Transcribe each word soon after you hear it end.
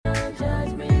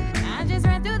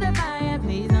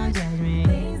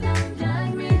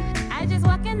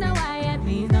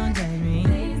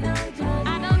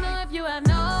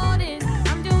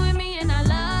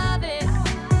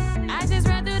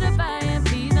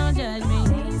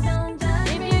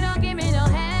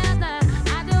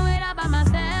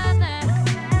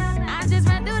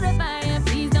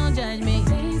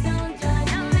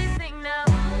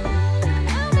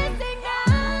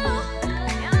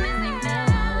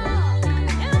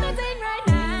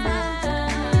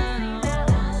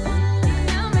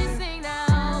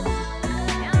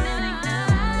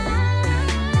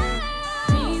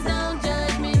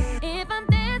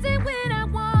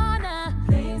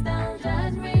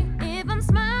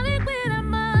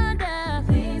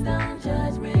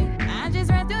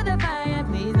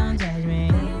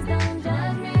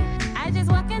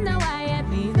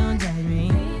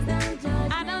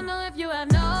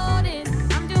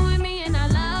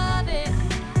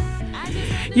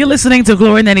You're listening to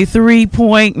Glory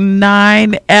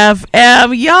 93.9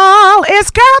 FM. Y'all,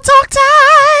 it's girl talk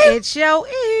time. It sure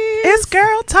is. It's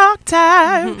girl talk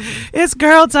time. It's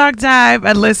girl talk time.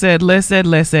 And listen.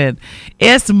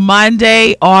 It's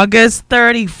Monday, August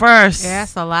 31st. Yeah,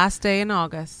 it's the last day in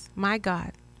August. My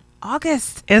God.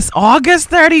 August. It's August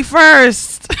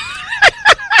 31st.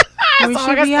 It's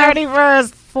August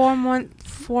 31st. 4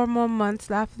 more months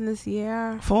left in this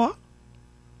year. 4?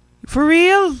 For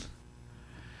real?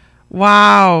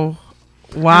 Wow.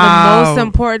 And the most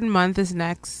important month is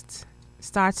next.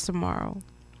 Starts tomorrow.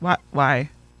 Why?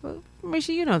 Well,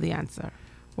 Mericha, you know the answer.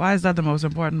 Why is that the most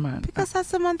important month? Because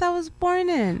that's the month I was born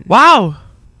in. Wow.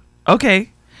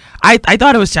 Okay. I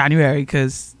thought it was January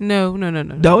because... No,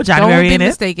 No, January ain't it? Don't be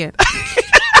mistaken.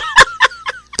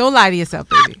 Don't lie to yourself,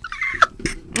 baby.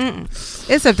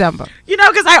 It's September. You know,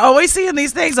 because I always see in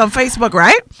these things on Facebook,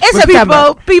 right? It's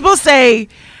September. People say...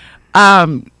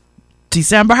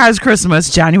 December has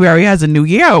Christmas, January has a new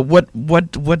year. What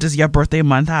does your birthday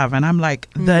month have? And I'm like,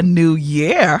 the new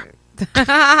year.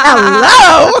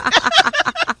 Hello.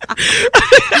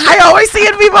 I always see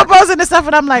it, people posting this stuff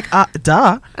and I'm like,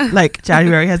 duh. Like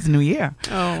January has a new year.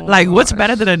 Oh, like what's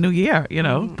better than a new year, you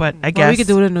know? But I guess we could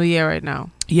do it a new year right now.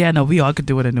 Yeah, no, we all could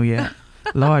do it a new year.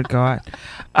 Lord God.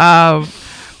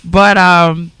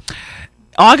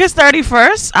 August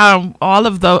 31st,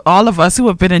 all of us who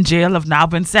have been in jail have now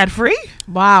been set free.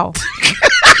 Wow.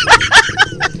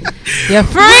 You're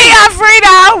free. We are free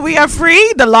now. We are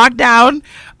free. The lockdown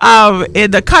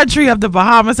in the country of the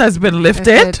Bahamas has been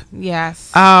lifted.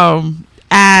 Yes. And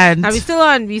we still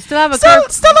have a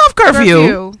still have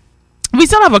curfew. We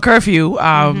still have a curfew.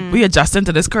 We adjusting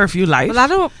to this curfew life.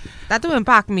 Well, that don't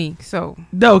impact me. So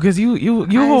no, because you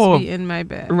home be in my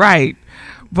bed, right?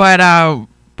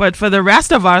 But for the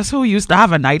rest of us who used to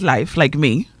have a nightlife like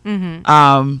me,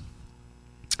 I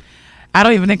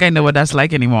don't even think I know what that's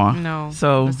like anymore. No.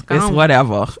 So it's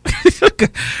whatever.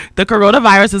 The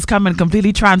coronavirus has come and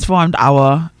completely transformed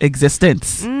our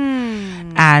existence.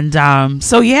 And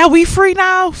so yeah, we free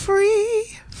now.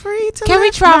 Free to Can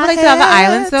we travel like to other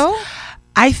islands though?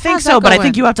 I think so, but I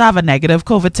think you have to have a negative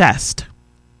COVID test.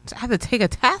 I have to take a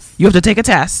test? You have to take a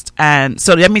test. And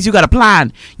so that means you got a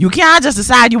plan. You can't just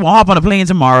decide you want to hop on a plane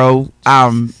tomorrow.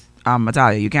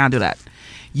 Italia, you can't do that.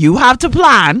 You have to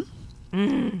plan.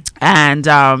 And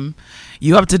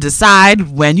you have to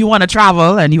decide when you want to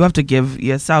travel, and you have to give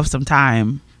yourself some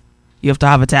time. You have to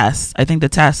have a test. I think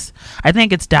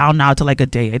it's down now to like a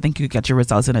day. I think you get your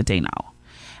results in a day now.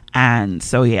 And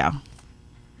so yeah.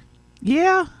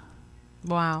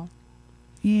 Wow.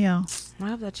 Yeah. I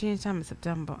hope that change time in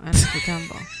September. End of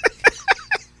September.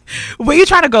 Where you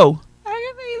trying to go?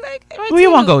 Where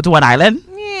you want to go? To what island?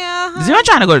 Yeah. You're not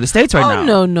trying to go to the States right now.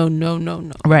 No.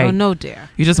 Right. Oh, no, dear.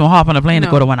 You just want to hop on a plane to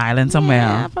go to one island somewhere.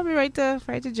 Yeah, probably right to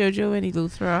Jojo and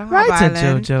Eleuthera. Right to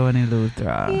Jojo and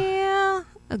Eleuthera. Yeah.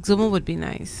 Exuma would be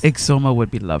nice. Exuma would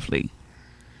be lovely.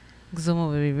 Exuma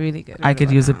would be really good. I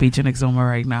could use a beach in Exuma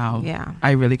right now. Yeah.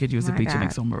 I really could use a beach in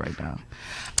Exuma right now.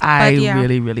 I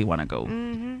really, really want to go.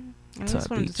 I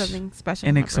just want to do something special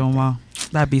in Exuma.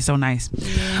 That'd be so nice.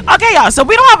 Yeah. Okay, y'all. So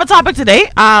we don't have a topic today.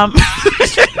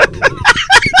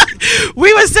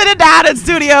 We were sitting down in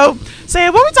studio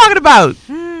saying, what are we talking about?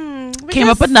 Came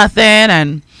up with nothing.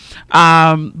 And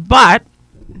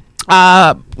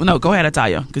no, go ahead,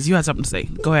 Italia, because you had something to say.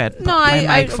 Go ahead. No,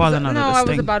 I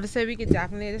was about to say we could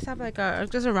definitely just have like a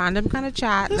random kind of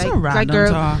chat,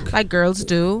 talk. Like girls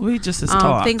do. We just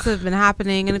talk. Things that have been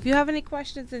happening, and if you have any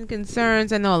questions and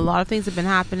concerns, I know a lot of things have been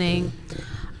happening.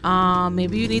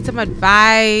 Maybe you need some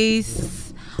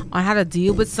advice on how to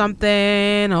deal with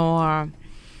something, or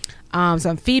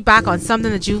some feedback on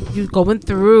something that you're going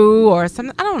through, or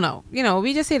something. I don't know. You know,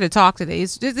 we just here to talk today.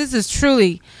 This is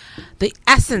truly the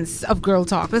essence of girl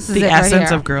talk. This is the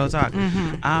essence right of girl talk.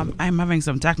 I'm having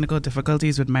some technical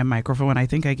difficulties with my microphone. I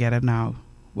think I get it now.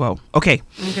 Whoa. Okay.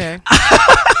 Don't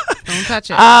touch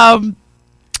it.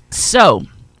 So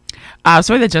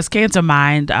something that just came to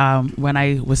mind when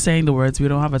I was saying the words, we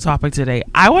don't have a topic today.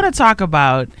 I want to talk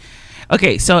about.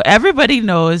 Okay, so everybody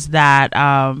knows that.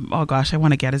 Oh gosh, I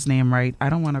want to get his name right. I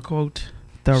don't want to quote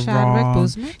the wrong.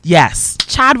 Boseman? Yes,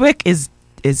 Chadwick is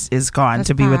gone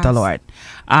to be with the Lord.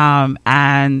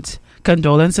 And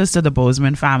condolences to the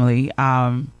Boseman family.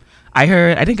 I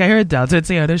think I heard Delta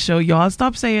say on the show, y'all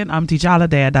stop saying T'Challa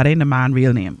there. That ain't the man's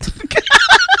real name.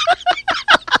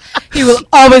 He will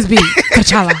always be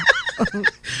T'Challa.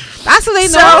 That's what they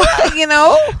know. You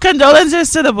know.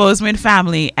 Condolences to the Boseman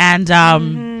family, and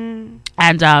the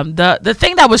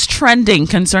thing that was trending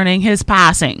concerning his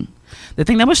passing, the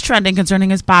thing that was trending concerning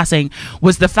his passing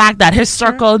was the fact that his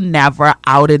circle never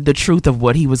outed the truth of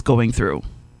what he was going through.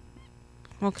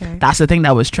 Okay. That's the thing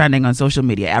that was trending on social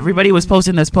media. Everybody was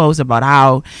posting this post about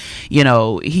how, you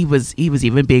know, he was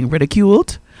even being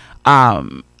ridiculed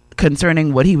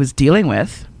concerning what he was dealing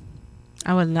with.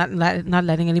 I was not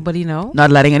letting anybody know. Not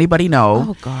letting anybody know.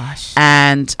 Oh gosh.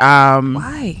 And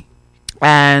why?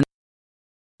 And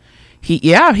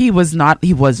he was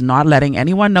not letting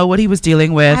anyone know what he was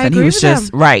dealing with, and he was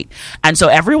just right. And so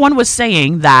everyone was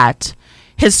saying that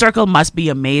his circle must be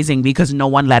amazing because no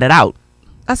one let it out.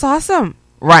 That's awesome.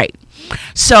 Right.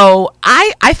 So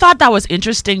I thought that was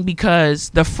interesting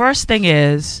because the first thing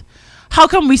is, how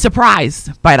come we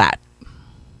surprised by that?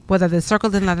 Whether the circle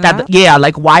didn't let it out? Yeah,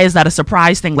 like why is that a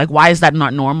surprise thing? Like why is that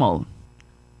not normal?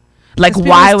 Like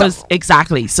why was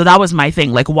exactly, so that was my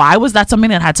thing, like why was that something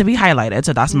that had to be highlighted?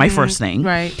 So that's my first thing,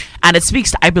 right? And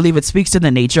I believe it speaks to the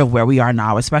nature of where we are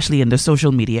now, especially in the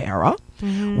social media era,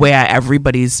 where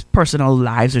everybody's personal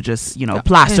lives are just, you know,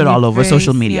 plastered all over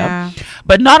social media. Yeah.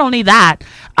 But not only that,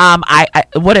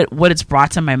 what it's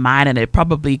brought to my mind, and it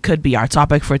probably could be our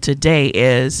topic for today,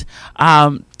 is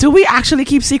do we actually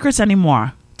keep secrets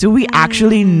anymore? Do we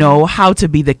actually know how to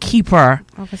be the keeper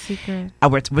of a secret?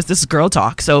 Was this girl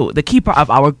talk? So the keeper of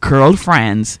our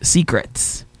girlfriends'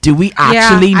 secrets. Do we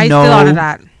actually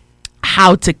know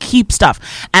how to keep stuff?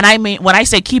 And I mean, when I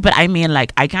say keep it, I mean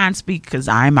like I can't speak because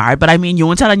I'm married, but I mean you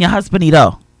won't tell your husband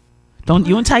either. Don't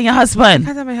you won't tell your husband?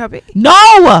 Can't tell my hubby?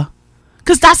 No,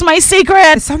 because that's my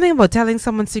secret. It's something about telling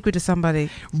someone's secret to somebody,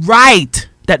 right?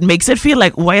 That makes it feel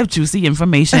like, oh, I have juicy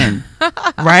information,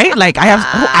 right? Like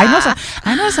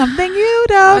I know something you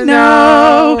don't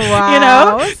know. Wow. You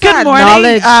know. What's Good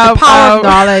morning, the power of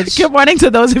knowledge. Good morning to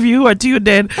those of you who are tuned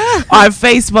in on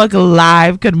Facebook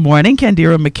Live. Good morning,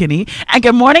 Candira McKinney, and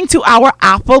good morning to our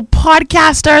Apple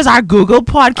podcasters, our Google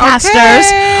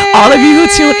podcasters, all of you who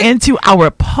tune into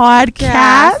our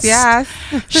podcast. Yes.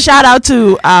 Shout out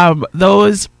to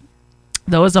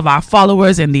those of our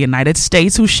followers in the United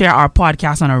States who share our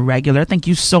podcast on a regular. Thank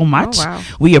you so much. Oh, wow.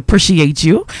 We appreciate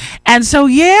you. And so,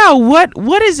 yeah,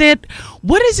 what is it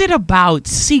about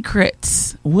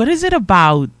secrets? What is it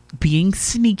about being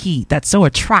sneaky that's so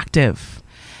attractive?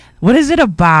 What is it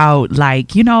about,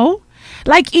 like, you know,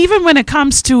 like even when it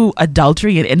comes to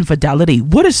adultery and infidelity,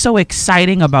 what is so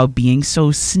exciting about being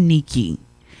so sneaky?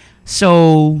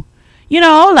 So, you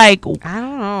know, like, I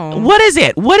don't know. What is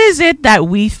it? What is it that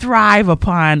we thrive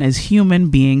upon as human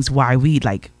beings? Why we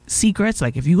like secrets?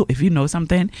 Like if you know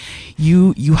something,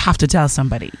 you have to tell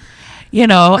somebody, you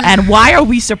know. And why are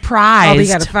we surprised? Oh, we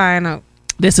gotta find out.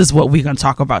 This is what we're gonna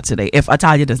talk about today. If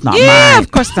Italia does not yeah, mind,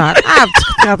 of course not.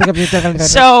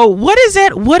 So what is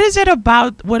it? What is it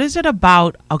about? What is it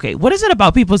about? Okay, what is it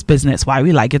about people's business? Why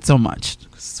we like it so much?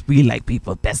 We like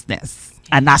people's business.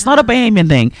 And that's not a Bahamian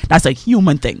thing. That's a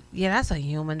human thing. Yeah, that's a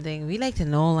human thing. We like to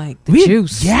know, like, the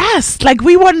juice. Yes. Like,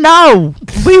 we want to know.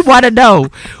 We want to know.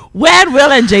 When Will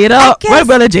and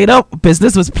Jada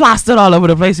business was plastered all over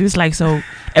the place, it was like, so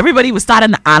everybody was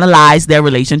starting to analyze their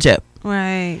relationship.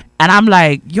 Right. And I'm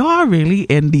like, you're really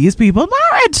in these people's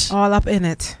marriage. All up in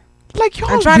it. Like, you're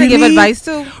I'm trying to give advice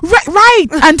too. Right.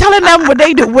 And telling them what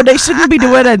they do, what they shouldn't be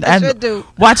doing, and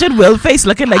watching Will face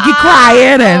looking like he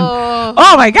crying and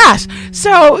oh my gosh.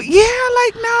 So yeah,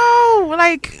 like no,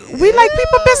 like we like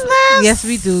people business. Yes,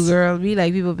 we do, girl. We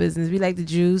like people business. We like the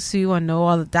juice. We want to know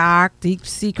all the dark, deep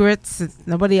secrets that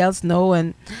nobody else know.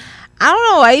 And I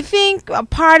don't know. I think a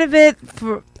part of it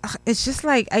it's just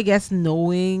like, I guess,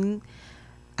 knowing.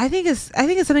 I think it's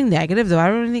something negative though. I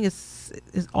don't really think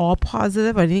it's all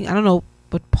positive. I don't know,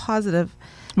 but positive.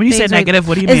 When you say negative,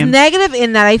 what do you mean? It's negative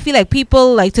in that I feel like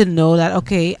people like to know that,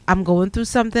 okay, I'm going through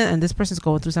something and this person's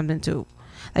going through something too.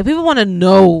 Like people want to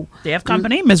know. They have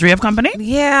company, misery of company.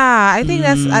 Yeah, I think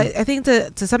that's. I think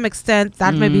to some extent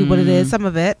that might be what it is. Some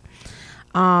of it.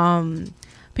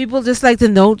 People just like to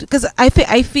know because I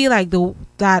feel like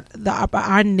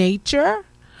our nature,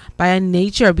 by our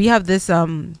nature, we have this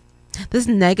this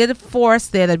negative force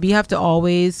there that we have to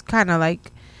always kind of like,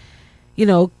 you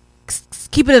know,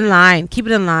 keep it in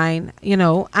line, you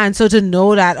know. And so to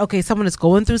know that, okay, someone is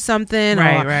going through something,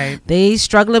 right, they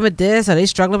struggling with this or they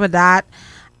struggling with that,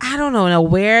 I don't know, in a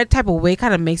weird type of way,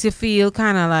 kind of makes you feel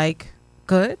kind of like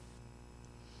good.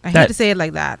 I hate to say it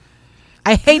like that.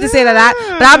 I hate to say that,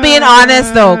 but I'm being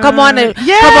honest though. Come on,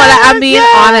 I'm being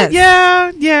honest.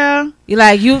 Yeah. You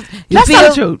like you Let's feel tell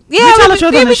the truth. Yeah, we tell the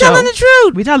truth on the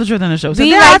show. We tell the truth on the show. So we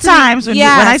there like are times when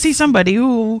I see somebody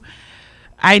who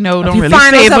I know don't really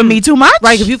favor me too much.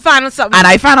 Right, if you find out something and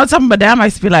I find out something about them, I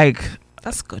just be like,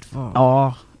 that's good for.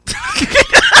 Oh.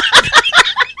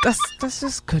 That's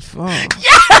just good fun.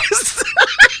 Yes.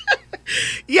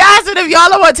 Yes, and if y'all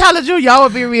don't want to tell the truth, y'all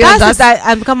would be real.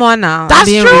 Come on now. That's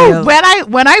true. Real.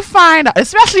 When I find,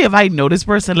 especially if I know this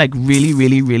person like really,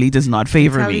 really, really does not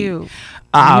favor me, and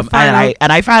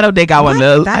I find out they got one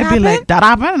little, I'd be like, that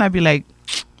happened, and I'd be like,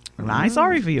 well, I'm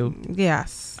sorry for you.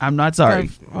 Yes. I'm not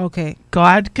sorry. Okay.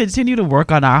 God, continue to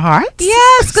work on our hearts.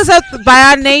 Yes, because by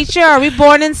our nature, are we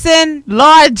born in sin?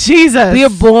 Lord Jesus. We are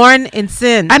born in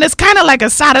sin. And it's kind of like a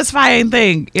satisfying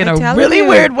thing in a really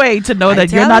weird way to know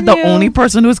that you're not the only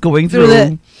person who's going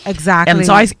through. Exactly. And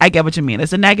so I get what you mean.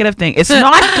 It's a negative thing. It's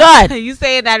not good. You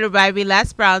saying that remind me,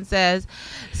 Les Brown says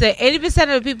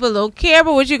 80% of the people don't care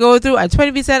about what you go through, and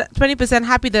 20%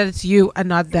 happy that it's you and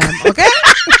not them. Okay?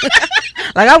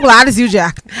 Like, I'm glad it's you,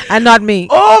 Jack, and not me.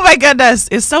 Oh my goodness.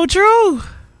 It's so true.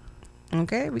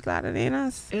 Okay, we glad it ain't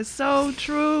us. It's so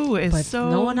true. It's but so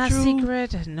no one has true.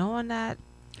 secret. No one that.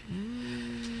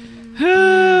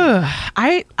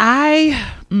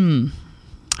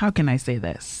 How can I say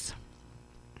this?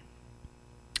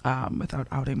 Without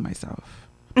outing myself.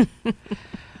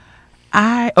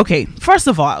 First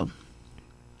of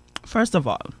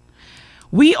all,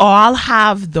 we all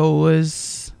have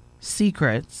those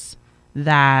secrets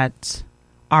that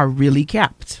are really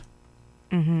kept.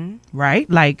 Mm-hmm. Right?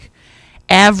 Like,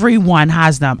 everyone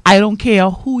has them. I don't care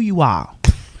who you are.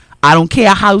 I don't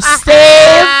care how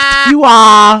saved you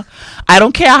are. I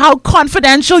don't care how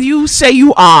confidential you say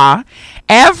you are.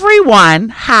 Everyone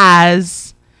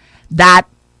has that.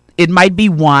 It might be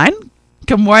one.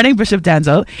 Good morning, Bishop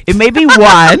Denzel. It may be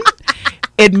one.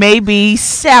 It may be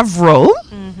several.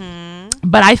 Mm-hmm.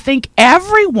 But I think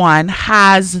everyone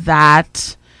has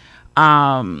that.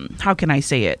 How can I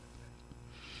say it?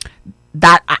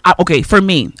 That okay, for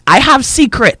me, I have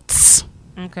secrets.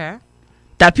 Okay.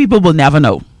 That people will never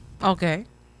know. Okay.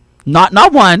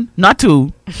 Not one, not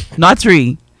two, not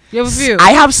three. You have a few.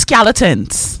 I have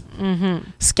skeletons. Mm-hmm.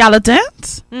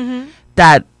 Skeletons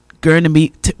that going to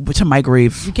me to my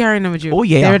grave. You carrying them with you? Oh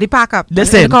yeah. They already pack up.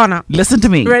 Listen, in the corner. Listen to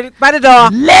me. Ready by the door.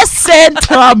 Listen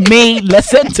to me.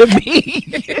 Listen to me.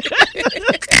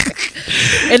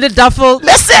 In the duffel.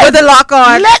 Listen with the lock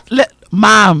on.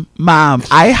 Mom,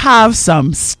 I have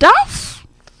some stuff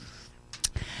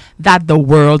that the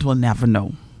world will never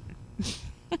know.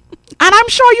 And I'm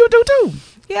sure you do too.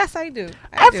 Yes, I do.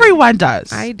 Everyone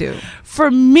does. I do.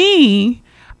 For me,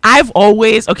 I've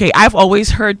always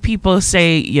heard people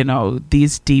say, you know,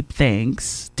 these deep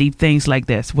things like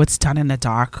this. What's done in the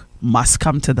dark must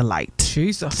come to the light.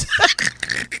 Jesus.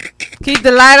 Keep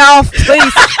the light off,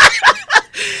 please.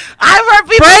 I've heard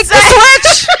people break say the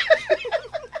switch.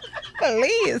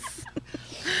 Please.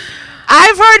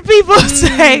 I've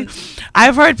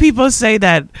heard people say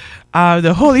that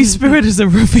the Holy Spirit is a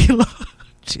revealer.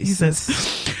 Jesus.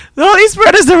 The Holy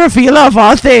Spirit is the revealer of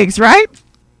all things, right?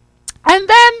 And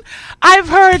then I've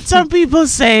heard some people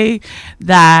say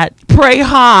that pray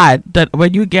hard that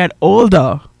when you get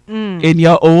older, in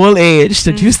your old age,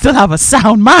 that you still have a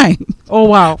sound mind. Oh,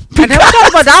 wow. I never thought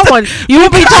about that one. You will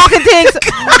be talking things.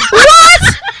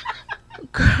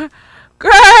 What?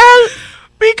 Girl,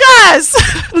 because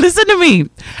listen to me,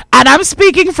 and I'm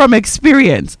speaking from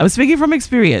experience. I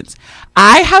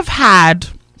have had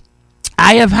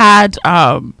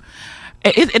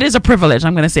it is a privilege.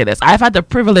 I'm going to say this. I've had the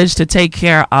privilege to take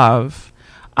care of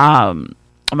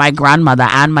my grandmother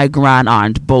and my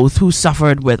grandaunt, both who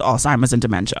suffered with Alzheimer's and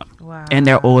dementia in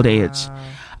their old age.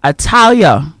 I tell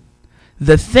you,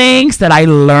 the things that I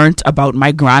learned about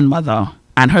my grandmother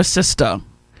and her sister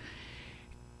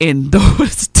in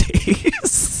those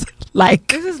days, like,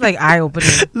 this is like eye-opening.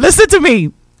 Listen to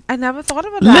me. I never thought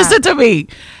about that. Listen to me.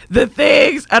 The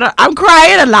things, and I'm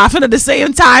crying and laughing at the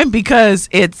same time because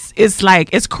it's like,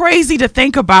 it's crazy to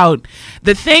think about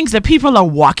the things that people are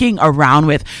walking around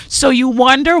with. So you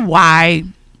wonder why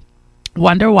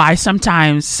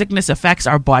sometimes sickness affects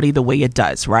our body the way it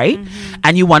does, right?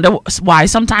 And you wonder why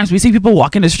sometimes we see people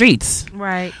walk in the streets.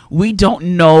 Right. We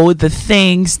don't know the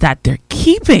things that they're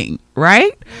keeping,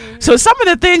 right? So some of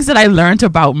the things that I learned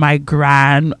about my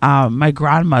grandmother,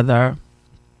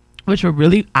 which were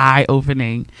really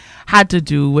eye-opening, had to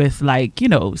do with, like, you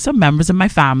know, some members of my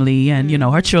family and, you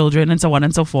know, her children and so on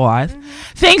and so forth.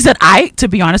 Things that to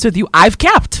be honest with you, I've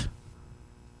kept.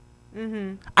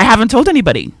 I haven't told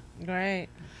anybody. Right.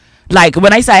 Like,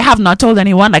 when I say I have not told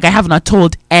anyone, like, I have not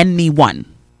told anyone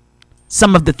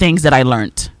some of the things that I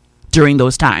learned during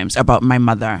those times about my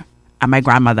mother and my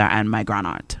grandmother and my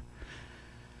grandaunt.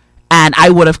 And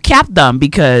I would have kept them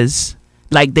because,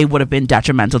 like, they would have been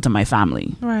detrimental to my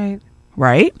family. Right.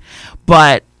 Right?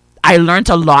 But I learned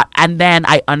a lot, and then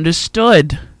I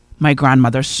understood my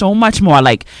grandmother so much more.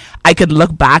 Like, I could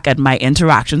look back at my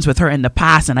interactions with her in the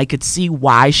past, and I could see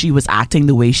why she was acting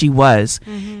the way she was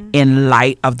in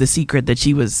light of the secret that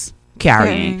she was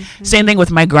carrying. Same thing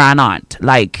with my grandaunt.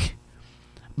 Like,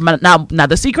 now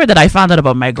the secret that I found out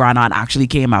about my grandaunt actually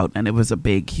came out, and it was a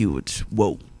big, huge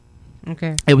whoa.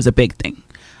 Okay. It was a big thing.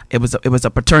 It was a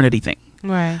paternity thing.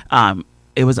 Right.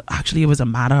 It was a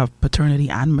matter of paternity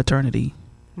and maternity.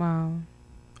 Wow.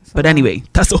 But anyway,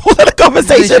 that's a whole other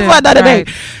conversation for another day.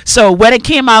 So when it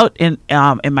came out in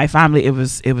my family, it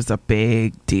was a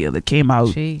big deal. It came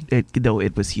out.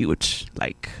 It was huge.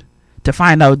 Like, to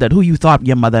find out that who you thought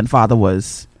your mother and father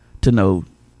was, to know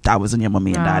that wasn't your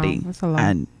mommy and daddy, that's a lot.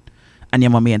 and your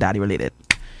mommy and daddy related.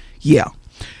 Yeah,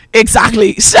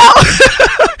 exactly. So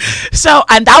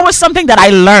and that was something that I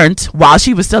learned while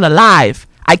she was still alive.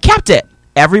 I kept it.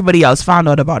 Everybody else found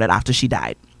out about it after she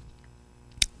died.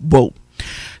 Whoa.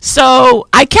 So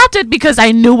I kept it because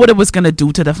I knew what it was going to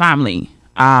do to the family.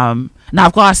 Now,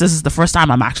 of course, this is the first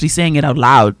time I'm actually saying it out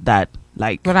loud, that,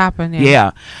 like, what happened?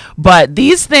 Yeah. But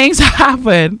these things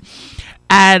happen,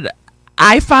 and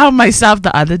I found myself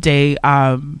the other day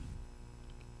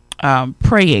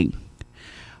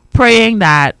praying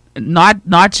that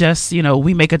not just,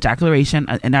 we make a declaration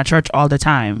in our church all the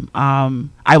time.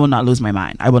 I will not lose my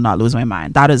mind. I will not lose my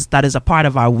mind. That is a part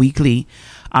of our weekly.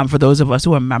 For those of us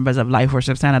who are members of Life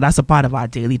Worship Center, that's a part of our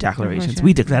daily declarations.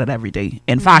 We declare it every day.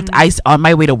 In fact, on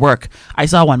my way to work, I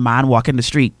saw one man walking the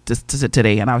street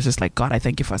today, and I was just like, God, I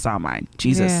thank you for a sound mind.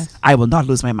 Jesus, yes. I will not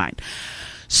lose my mind.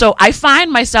 So I find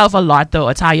myself a lot, though,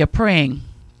 Italia, praying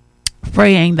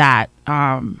that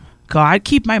God,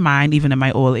 keep my mind even in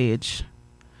my old age.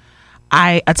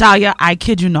 Italia, I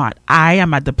kid you not, I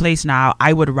am at the place now,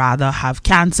 I would rather have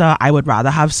cancer, I would rather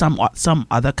have some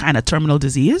other kind of terminal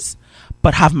disease,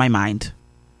 but have my mind.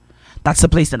 That's the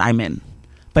place that I'm in.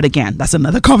 But again, that's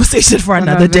another conversation for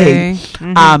another day.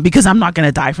 Because I'm not going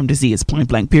to die from disease, point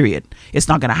blank, period. It's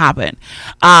not going to happen.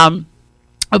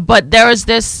 But there was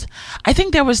this, I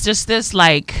think there was just this,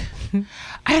 like,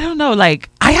 I don't know, like,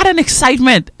 I had an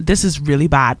excitement. This is really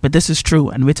bad, but this is true,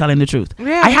 and we're telling the truth.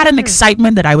 Yeah, I had an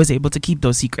excitement that I was able to keep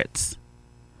those secrets.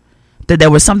 That there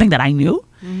was something that I knew.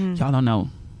 Y'all don't know.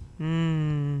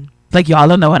 Like, y'all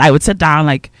don't know. And I would sit down,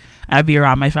 like, I'd be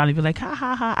around my family, be like, ha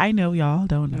ha ha, I know, y'all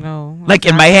don't know. No, like,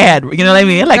 in my head, you know what I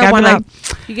mean? Like, I'd be like,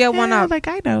 you get one up. Like,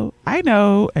 I know,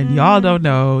 and y'all don't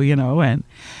know,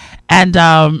 and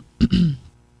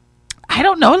I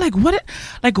don't know, like,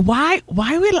 why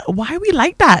we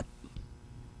like that?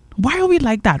 Why are we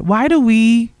like that? Why do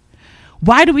we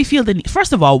feel the need?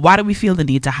 First of all, why do we feel the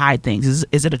need to hide things?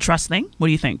 Is it a trust thing? What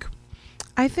do you think?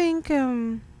 I think,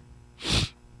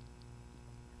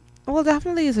 well,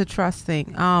 definitely is a trust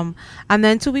thing. And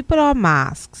then too, we put on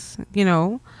masks,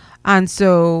 and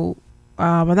so,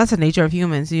 and that's the nature of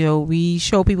humans. We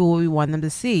show people what we want them to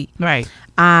see, right?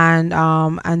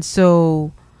 And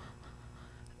so,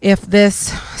 if this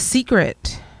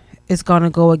secret is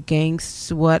gonna go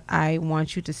against what I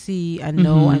want you to see and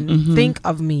know and think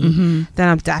of me, then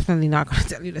I'm definitely not gonna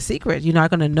tell you the secret. You're not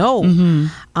gonna know.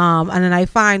 And then I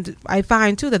find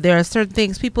too that there are certain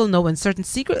things people know in certain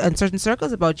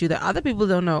circles about you that other people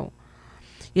don't know.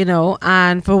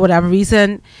 And for whatever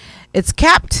reason, it's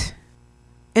kept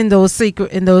in those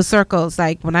circles.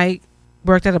 Like when I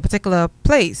worked at a particular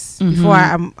place before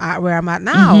I'm at where I'm at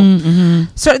now,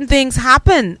 certain things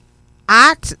happen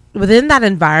within that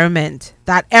environment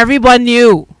that everyone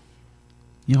knew.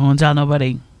 You won't tell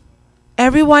nobody.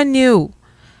 Everyone knew,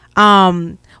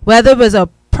 whether it was a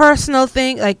personal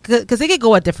thing, like, because it could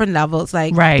go at different levels.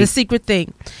 Like, right. The secret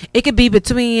thing, it could be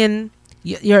between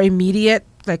your immediate,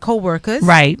 like, co-workers,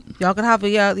 right? Y'all could have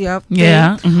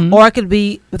thing, or it could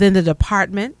be within the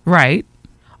department, right?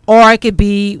 Or it could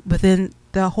be within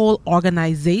the whole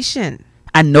organization.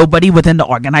 And nobody within the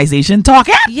organization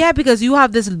talking? Yeah, because you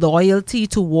have this loyalty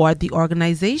toward the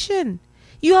organization.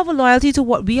 You have a loyalty to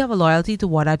what we have a loyalty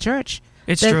toward our church.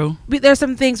 It's true. There's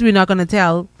some things we're not going to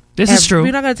tell. This is true.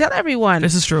 We're not going to tell everyone.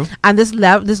 This is true. And this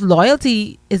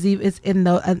loyalty is in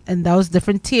those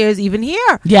different tiers even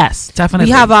here. Yes, definitely.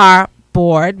 We have our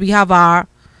board. We have our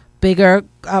bigger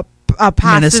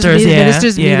pastors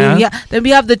ministers meeting. Yeah. Then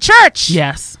we have the church.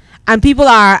 Yes. And people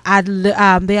are at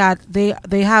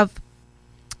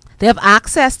they have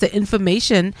access to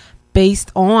information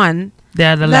based on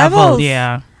the levels. level,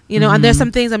 yeah. And there's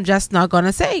some things I'm just not going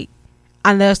to say.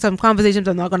 And there's some conversations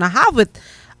I'm not going to have with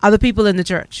other people in the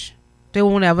church. They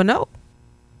won't ever know.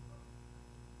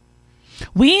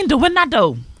 We ain't doing that,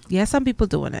 though. Yeah, some people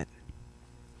doing it.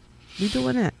 We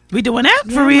doing it. We doing it?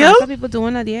 Yeah, for real? Some people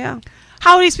doing it, yeah.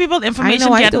 How are these people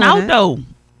information getting out, though?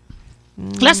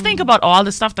 Let's think about all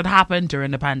the stuff that happened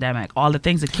during the pandemic, all the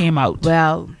things that came out.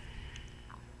 Well,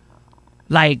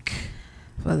 like,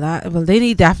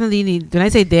 they definitely need. When I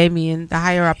say they, mean the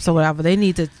higher ups or whatever, they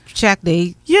need to check.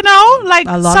 Like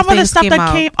some of the stuff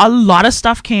a lot of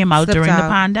stuff came out during the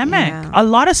pandemic. Yeah. A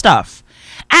lot of stuff.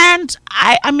 And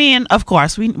I mean, of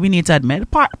course, we need to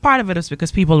admit part of it is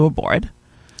because people were bored.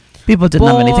 People didn't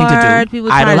have anything to do.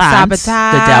 People Idle hands,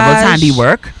 sabotage. the devil's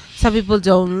handiwork. Some people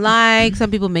don't like.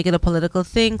 Some people make it a political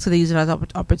thing, so they use it as an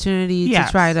opportunity to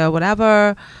try to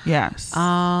whatever. Yes.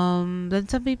 Then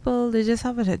some people, they just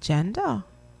have an agenda.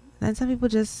 Then some people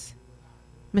just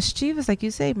mischievous, like you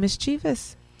say,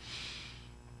 mischievous.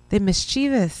 They're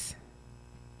mischievous.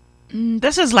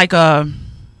 This is like I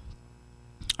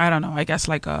don't know, I guess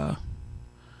like a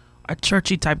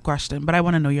churchy type question, but I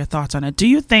want to know your thoughts on it. Do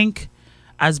you think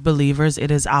as believers it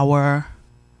is our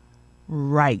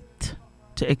right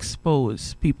to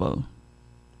expose people?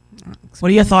 What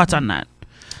are your thoughts on that?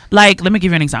 Like, let me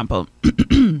give you an example.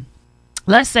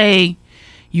 Let's say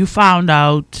you found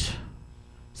out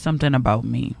something about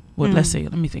me.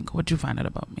 Let me think. What'd you find out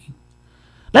about me?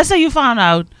 Let's say you found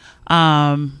out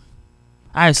I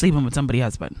was sleeping with somebody's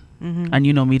husband. And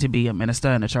you know me to be a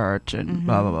minister in a church and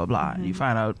blah, blah, blah, blah. And you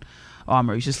find out,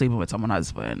 Marisha's sleeping with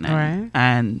someone's husband.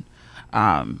 And,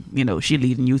 she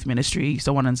leading youth ministry,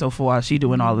 so on and so forth. She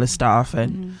doing all this stuff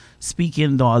and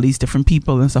speaking to all these different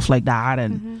people and stuff like that.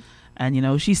 And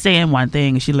she's saying one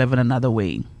thing and she living another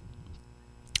way.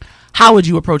 How would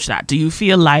you approach that? Do you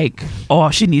feel like,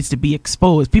 she needs to be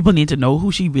exposed? People need to know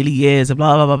who she really is,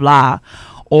 blah, blah, blah, blah.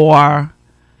 Or,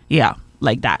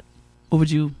 like that. What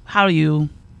do you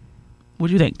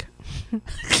think?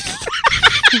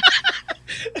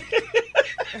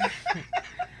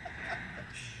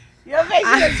 Your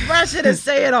facial expression is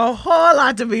saying a whole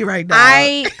lot to me right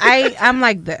now. I'm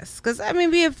like this because I mean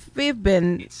we've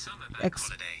been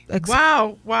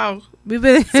wow we've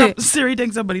been Siri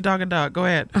thinks somebody talking dog. Go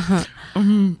ahead.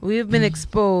 We've been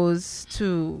exposed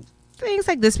to things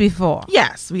like this before.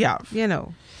 Yes, we have.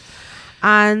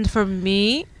 And for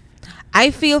me, I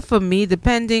feel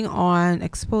depending on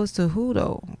exposed to who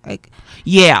though, like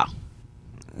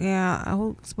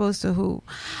who exposed to who,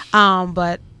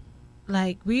 but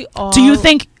like we all. Do you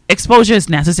think exposure is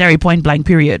necessary? Point blank.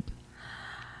 Period.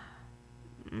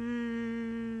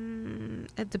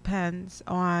 It depends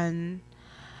on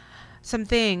some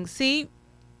things. See,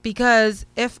 because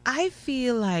if I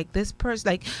feel like this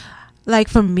person, like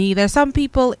for me, there's some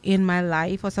people in my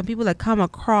life or some people that come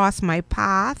across my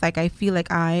path, like I feel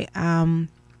like I am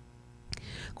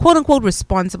quote unquote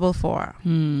responsible for,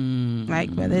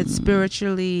 like whether it's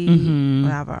spiritually,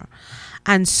 whatever.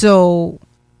 And so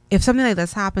if something like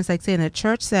this happens, like say in a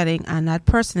church setting and that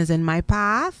person is in my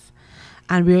path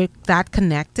and we're that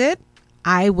connected,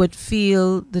 I would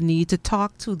feel the need to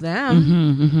talk to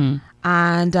them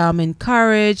and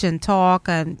encourage and talk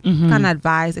and kind of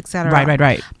advise, etc.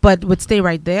 Right. But would stay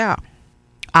right there.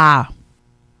 I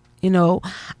don't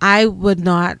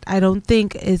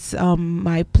think it's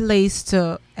my place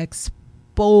to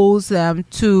expose them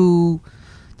to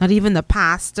not even the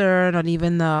pastor, not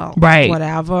even the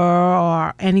whatever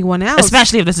or anyone else.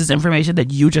 Especially if this is information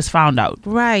that you just found out.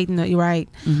 Right. No, you're right.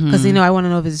 Because, I want to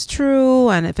know if it's true.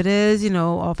 And if it is,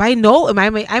 or if I know,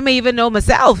 I may even know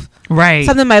myself. Right.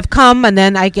 Something might have come and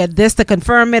then I get this to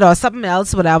confirm it or something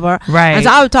else, whatever. Right. And so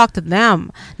I would talk to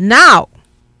them. Now,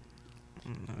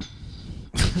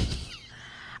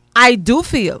 I do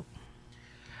feel.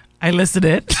 I listed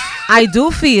it. I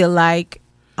do feel like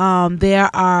there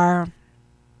are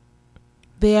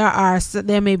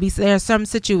some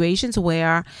situations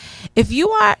where if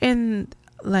you are in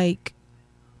this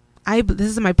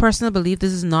is my personal belief,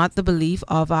 this is not the belief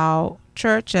of our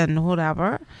church and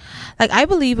whatever, like I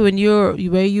believe when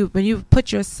you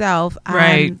put yourself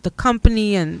and the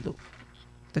company and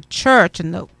the church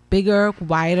and the bigger,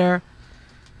 wider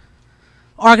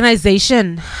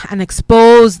organization and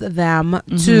expose them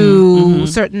to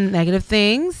certain negative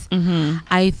things,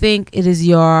 I think it is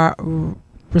your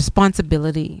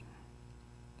responsibility.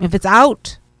 If it's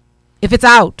out I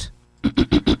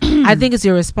think it's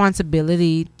your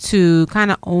responsibility to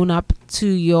kind of own up to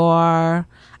your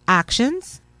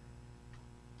actions.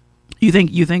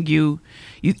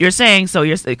 You're saying, so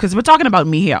you're, because we're talking about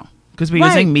me here, because we're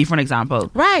using me for an example,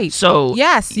 right? So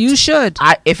yes, you should.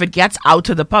 If it gets out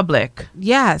to the public,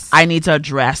 yes, I need to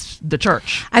address the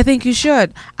church. I think you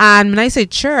should. And when I say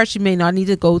church, you may not need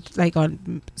to go like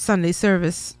on Sunday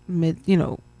service,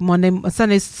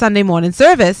 Sunday morning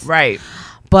service, right?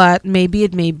 but maybe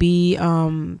it may be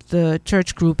the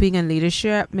church grouping and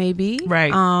leadership, maybe,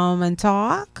 right? And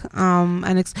talk, and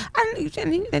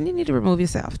then you need to remove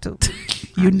yourself too.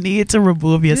 You need to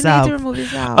remove yourself. You need to remove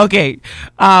yourself. Okay,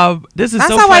 this is that's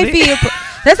so how funny. I feel.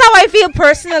 That's how I feel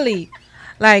personally.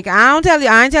 Like, I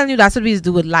ain't telling you that's what we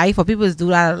do with life, or people do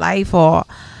that in life, or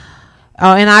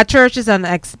in our church is an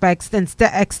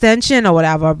extension or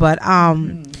whatever. But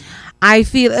I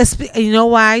feel, you know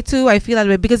why too? I feel that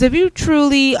way because if you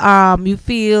truly you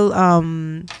feel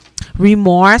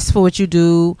remorse for what you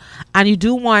do, and you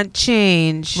do want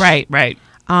change, right.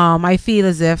 I feel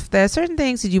as if there are certain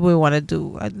things that you would want to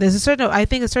do. There's a certain way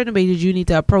that you need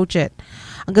to approach it,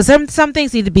 because some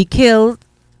things need to be killed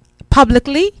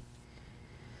publicly,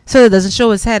 so it doesn't show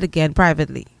its head again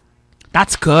privately.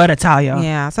 That's good, Italia.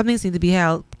 Yeah, some things need to be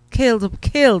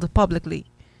killed publicly.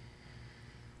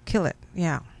 Kill it.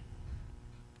 Yeah.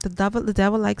 The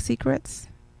devil likes secrets.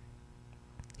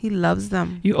 He loves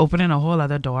them. You opening a whole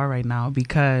other door right now,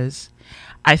 because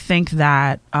I think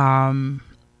that going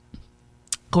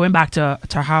back to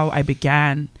how I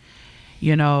began,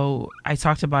 I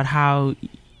talked about how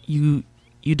you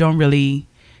don't really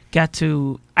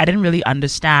I didn't really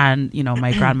understand,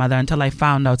 my grandmother until I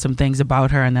found out some things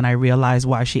about her, and then I realized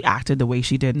why she acted the way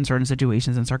she did in certain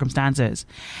situations and circumstances.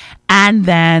 And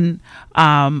then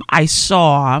I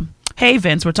saw, hey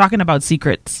Vince, we're talking about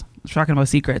secrets.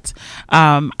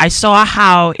 I saw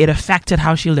how it affected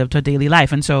how she lived her daily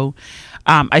life. And so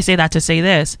I say that to say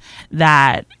this,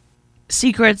 that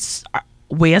secrets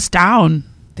weigh us down.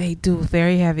 They do,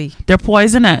 very heavy. They're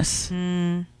poisonous.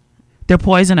 They're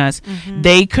poisonous.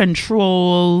 They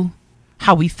control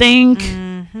how we think.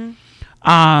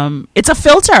 It's a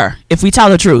filter, if we tell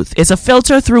the truth. It's a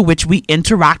filter through which we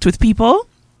interact with people.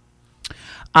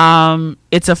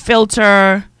 It's a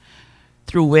filter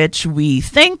through which we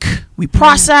think, we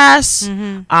process,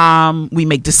 we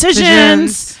make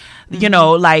decisions.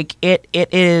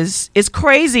 It's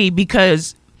crazy,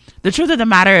 because the truth of the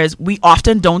matter is we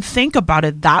often don't think about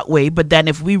it that way. But then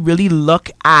if we really look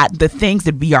at the things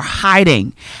that we are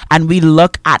hiding, and we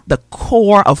look at the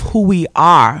core of who we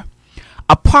are,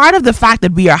 a part of the fact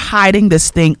that we are hiding this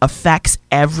thing affects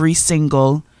every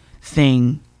single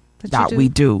thing that we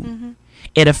do.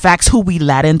 It affects who we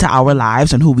let into our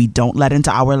lives and who we don't let into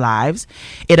our lives.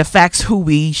 It affects who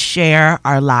we share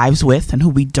our lives with and who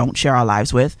we don't share our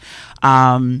lives with.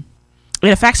 It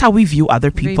affects how we view other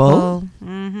people.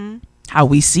 How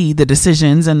we see the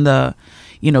decisions and the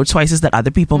choices that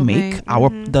other people make, our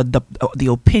the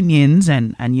opinions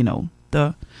and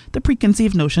the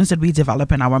preconceived notions that we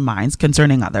develop in our minds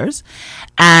concerning others.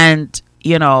 And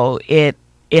it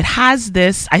has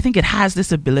this, I think it has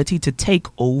this ability to take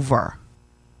over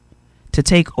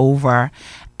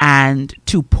and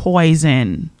to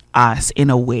poison us in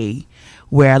a way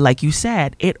where, like you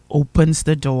said, it opens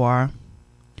the door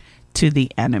to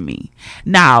the enemy.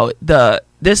 Now,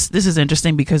 this is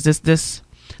interesting, because this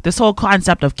whole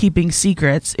concept of keeping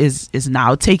secrets is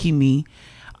now taking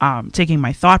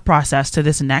my thought process to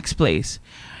this next place.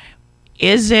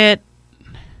 Is it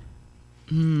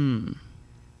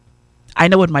I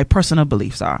know what my personal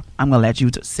beliefs are. I'm gonna let you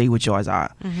say what yours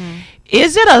are.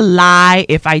 Is it a lie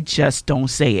if I just don't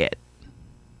say it?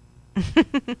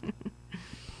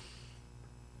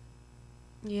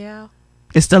 Yeah,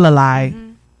 it's still a lie.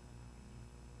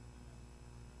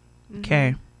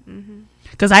 Okay.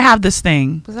 Because I have this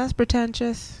thing. Because that's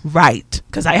pretentious. Right.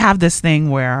 Because I have this thing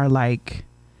where, like,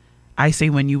 I say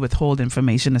when you withhold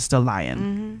information, it's still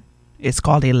lying. It's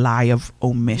called a lie of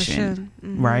omission.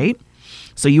 Right?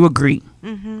 So you agree.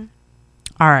 All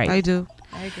right. I do.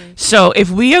 I agree. So if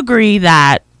we agree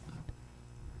that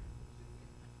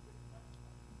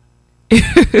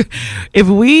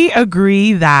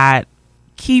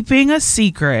keeping a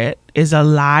secret is a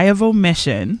lie of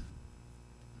omission,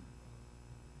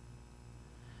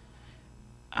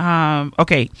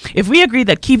 okay, if we agree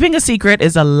that keeping a secret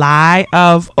is a lie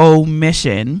of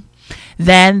omission,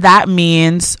 then that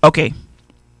means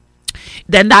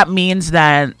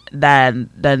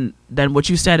then what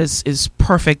you said is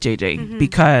perfect, JJ,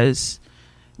 because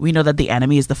we know that the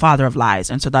enemy is the father of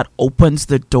lies, and so that opens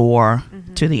the door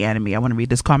to the enemy. I want to read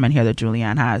this comment here that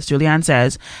Julianne has. Julianne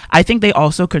says, I think they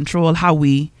also control how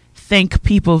we think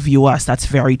people view us. That's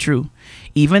very true,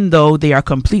 even though they are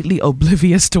completely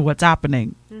oblivious to what's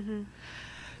happening.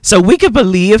 So we could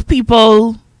believe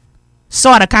people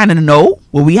sort of kind of know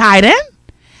what we hide in,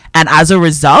 and as a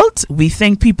result, we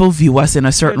think people view us in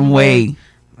a certain way.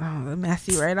 Oh, it'll mess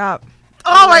you right up.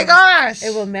 Oh my gosh.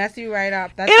 It will mess you right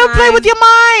up. It'll play with your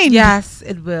mind. Yes,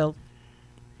 it will.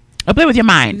 I play with your You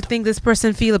mind. think this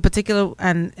person feel a particular,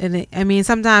 I mean,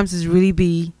 sometimes it's really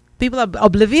be people are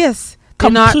oblivious. They're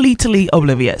not. Completely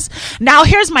oblivious. Now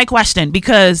here's my question,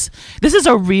 because this is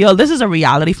a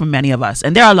reality for many of us,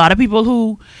 and there are a lot of people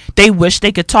who they wish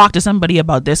they could talk to somebody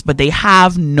about this, but they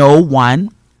have no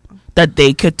one that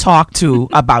they could talk to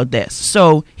about this.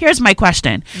 So here's my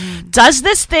question. Does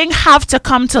this thing have to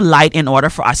come to light in order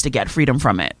for us to get freedom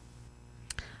from it?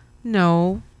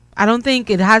 No, I don't think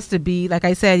it has to be. Like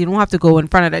I said, you don't have to go in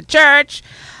front of the church.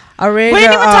 We ain't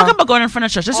even talking about going in front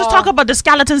of church. Let's just talk about the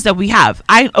skeletons that we have.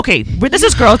 This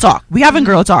is girl talk. We having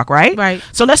girl talk, right? Right.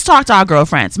 So let's talk to our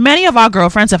girlfriends. Many of our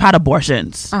girlfriends have had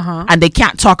abortions, and they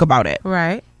can't talk about it.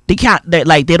 Right. They can't.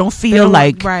 They don't feel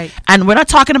like. Right. And we're not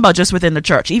talking about just within the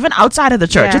church, even outside of the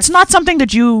church. Yes. It's not something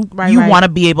that you Right. want to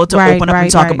be able to open up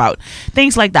and talk about.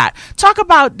 Things like that. Talk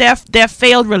about their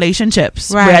failed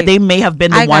relationships where Right. they may have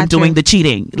been the I one got you. doing the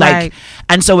cheating. Right.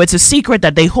 And so it's a secret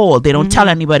that they hold. They don't tell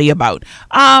anybody about.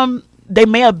 They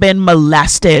may have been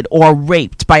molested or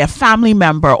raped by a family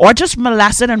member, or just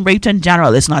molested and raped in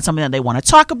general. It's not something that they want to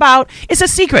talk about. It's a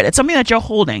secret. It's something that you're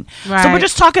holding. So we're Right.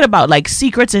 just talking about like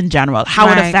secrets in general, how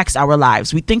it Right. affects our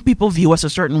lives. We think people view us a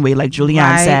certain way, like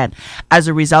Julianne Right. said, as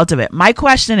a result of it. My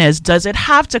question is, does it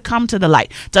have to come to the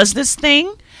light? Does this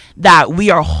thing that we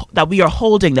are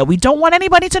holding, that we don't want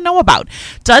anybody to know about,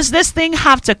 does this thing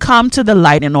have to come to the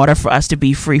light in order for us to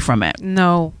be free from it?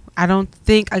 No, I don't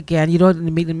think. Again, you don't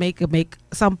need to make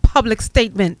some public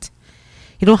statement.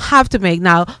 You don't have to make.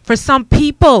 Now, for some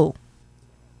people,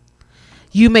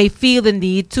 you may feel the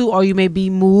need to, or you may be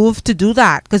moved to do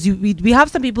that, because we have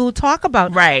some people who talk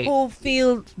about, Right. who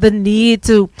feel the need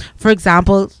to, for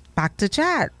example, back to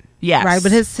Chad. Yes. Right,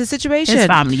 with his situation. His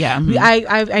family, yeah.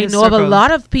 I His know of a circle.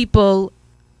 lot of people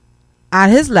at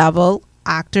his level,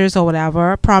 actors or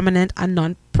whatever, prominent and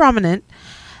non-prominent,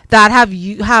 that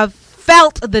have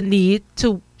felt the need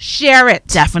to share it,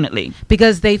 Definitely.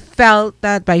 because they felt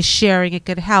that by sharing it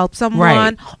could help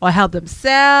someone or help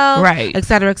themselves, Right. et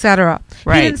cetera, et cetera.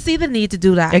 Right. He didn't see the need to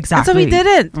do that. Exactly. And so he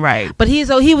didn't. Right. But he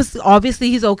was obviously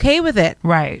he's okay with it.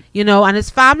 Right. And his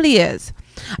family is.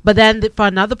 But then for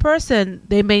another person,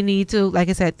 they may need to, like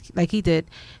I said, like he did,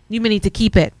 you may need to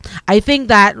keep it. I think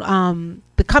that the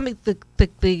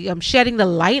shedding the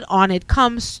light on it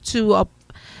comes to a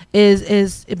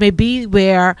is it may be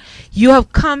where you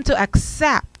have come to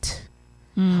accept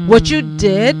what you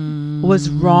did was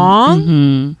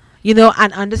wrong,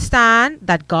 and understand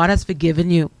that God has forgiven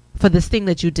you for this thing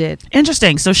that you did.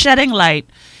 Interesting. So shedding light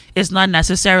is not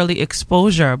necessarily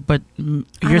exposure, but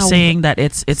you're saying that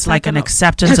it's like an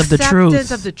acceptance of the truth.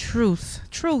 Acceptance of the truth.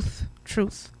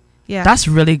 Yeah. That's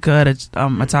really good,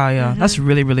 Italia. That's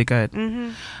really, really good.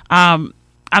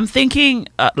 I'm thinking,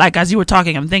 like, as you were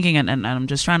talking, I'm thinking, and I'm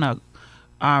just trying to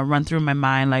run through my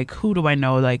mind, like, who do I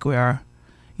know, like, where,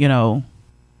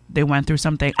 they went through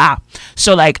something.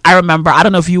 So, like, I remember, I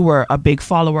don't know if you were a big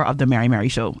follower of the Mary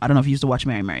show. I don't know if you used to watch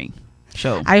Mary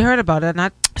show. I heard about it,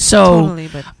 not so totally,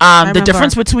 but I the remember.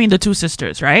 difference between the two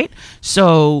sisters, right?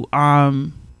 So,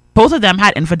 both of them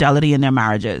had infidelity in their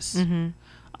marriages.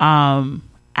 And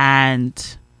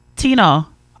Tina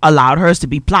allowed hers to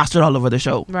be plastered all over the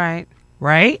show. Right?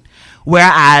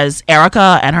 Whereas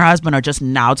Erica and her husband are just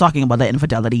now talking about the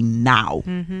infidelity now.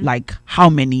 Like, how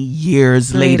many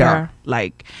years later?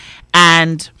 Like,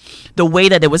 and the way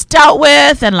that it was dealt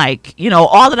with, and like,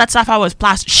 all of that stuff, I was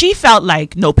plastered. She felt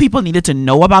like, no, people needed to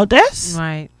know about this.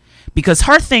 Right. Because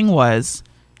her thing was,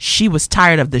 she was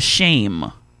tired of the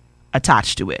shame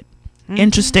attached to it.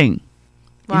 Interesting.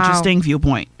 Wow. Interesting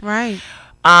viewpoint. Right.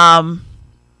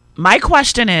 My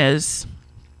question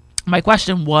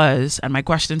was, and my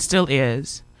question still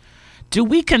is, do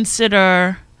we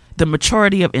consider the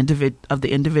maturity of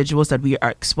the individuals that we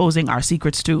are exposing our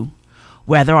secrets to,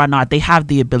 whether or not they have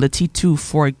the ability to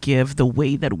forgive the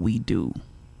way that we do?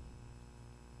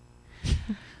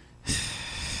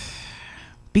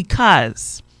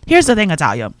 Because here's the thing,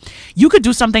 Italia. You could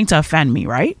do something to offend me,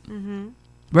 right?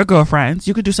 We're girlfriends.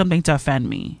 You could do something to offend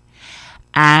me,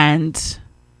 and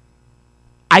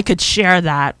I could share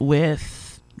that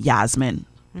with Yasmin.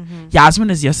 Yasmin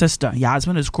is your sister.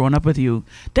 Yasmin has grown up with you.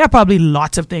 There are probably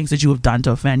lots of things that you have done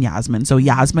to offend Yasmin, so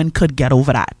Yasmin could get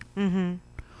over that.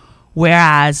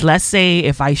 Whereas, let's say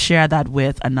if I share that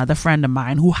with another friend of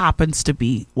mine who happens to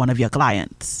be one of your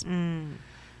clients,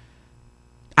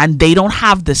 and they don't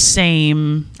have the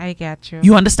same, I get you.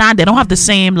 you understand, they don't have the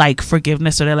same like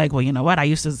forgiveness, so they're like, well, you know what, I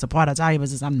used to support Italia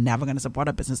business, I'm never going to support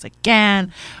a business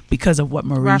again because of what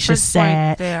Mericha Reference said,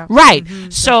 point there. right?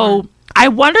 So I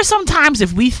wonder sometimes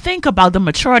if we think about the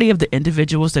maturity of the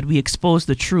individuals that we expose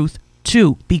the truth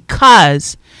to,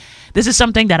 because this is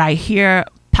something that I hear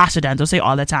Pastor Denzel say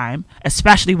all the time,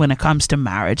 especially when it comes to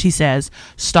marriage. He says,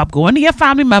 stop going to your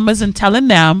family members and telling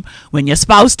them when your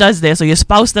spouse does this or your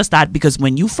spouse does that, because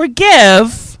when you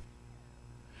forgive,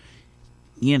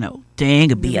 you know, they ain't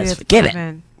gonna be as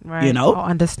forgiving. Right. You know, or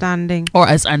understanding.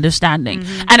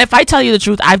 And if I tell you the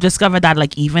truth, I've discovered that,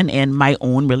 like, even in my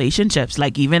own relationships,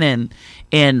 like even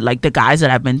in like the guys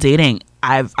that I've been dating,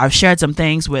 I've shared some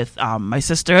things with my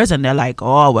sisters, and they're like,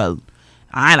 oh well,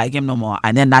 I ain't like him no more,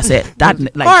 and then that's it. That,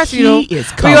 like, of course, you know,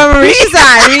 is we on Marisha's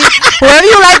side. Whoever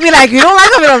you like me, like, you don't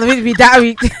like him, don't be that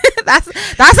weak. That's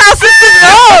how sisters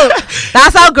roll.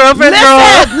 That's how girlfriends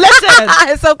roll. Listen,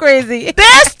 it's so crazy.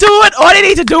 This dude only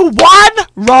need to do one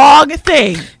wrong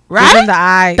thing, right? Give him the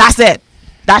eye.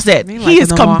 That's it. He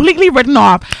is completely written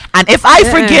off. And if I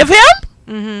forgive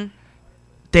him,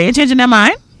 they ain't changing their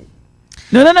mind.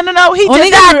 No. He only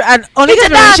did that. Only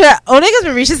because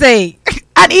Mericha say.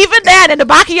 And even then, in the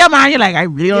back of your mind, you're like, I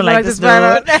really don't like this dude.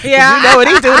 Yeah. You know what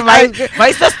he's doing to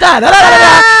my sister.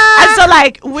 And so,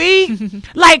 like,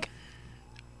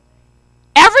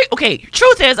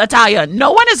 truth is, Italia,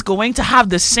 no one is going to have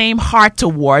the same heart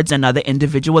towards another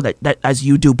individual that as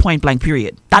you do, point blank,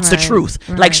 period. That's the truth.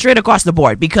 Right. Like, straight across the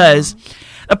board. Because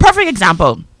a perfect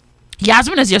example,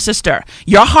 Yasmin is your sister.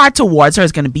 Your heart towards her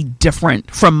is going to be different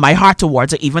from my heart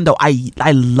towards her, even though I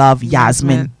love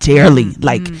Yasmin dearly.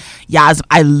 Like, Yasmin,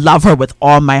 I love her with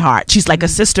all my heart. She's like a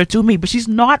sister to me, but she's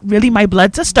not really my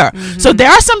blood sister. So there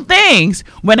are some things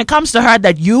when it comes to her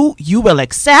that you will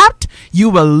accept, you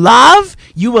will love,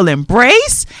 you will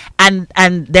embrace, and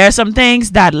there are some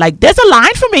things that, like, there's a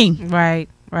line for me.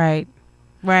 Right.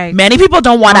 Many people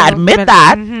don't want to admit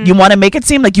that. You want to make it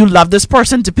seem like you love this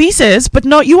person to pieces, but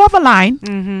no, you have a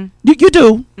line. You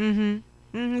do.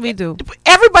 We do.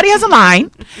 Everybody has a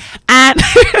line. And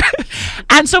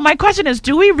and so my question is,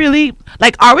 do we really,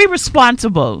 like, are we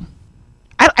responsible?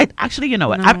 I actually, you know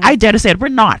what? No. I dare to say it. We're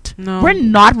not. No. We're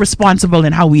not responsible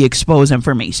in how we expose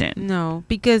information. No,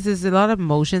 because there's a lot of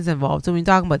emotions involved. So we're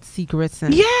talking about secrets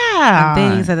and and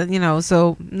things that, you know.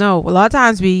 So no, a lot of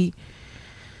times we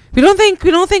don't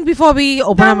think before we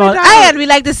open our mouth. And we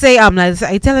like to say,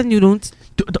 I telling you, don't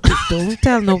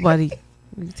tell nobody.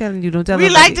 I'm telling you, don't tell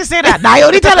nobody. We like to say that. Now I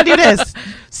only telling you this.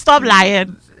 Stop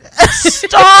lying.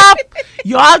 Stop.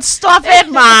 Y'all stop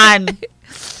it, man.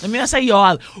 Let me not say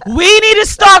y'all. We need to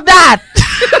stop that.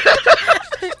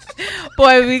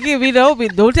 Boy, we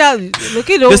don't tell. Look,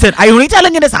 you know. Listen, I only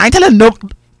telling you this. I ain't telling no.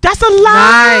 That's a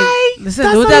lie. Listen,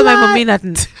 don't tell my mommy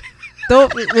nothing.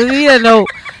 Don't. We need to know.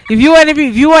 If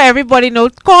you or everybody know,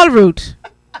 call Ruth.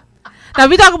 Now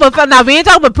we ain't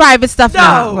talking about private stuff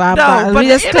now. No, we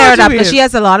just clear it up because she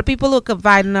has a lot of people who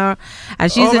confide in her, and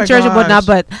she's in church and whatnot.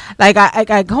 But like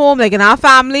I home, like in our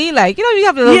family, like, you know, we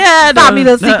have little family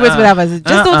little secrets, whatever. Just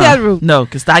don't tell Ruth. No,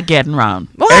 because that getting round.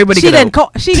 What? Everybody she didn't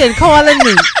calling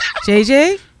me.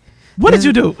 JJ, what did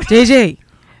you do? JJ,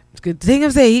 good thing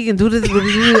I'm saying he can do this.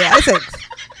 I said.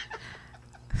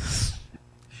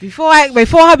 Before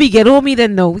hubby get home, he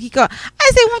didn't know. I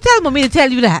say, well, tell mommy to tell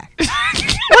you that. What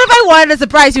if I wanted to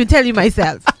surprise you and tell you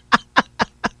myself?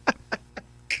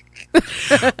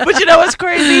 But you know what's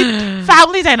crazy?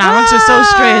 Family dynamics are so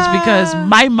strange because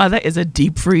my mother is a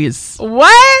deep freeze.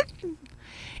 What?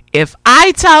 If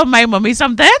I tell my mommy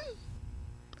something,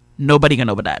 nobody gonna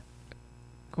know about that.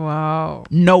 Wow.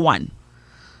 No one.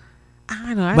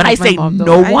 I know. When I say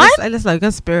no one, I just like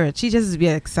her spirit. She just be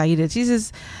excited.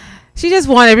 She just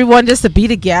want everyone just to be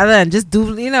together and just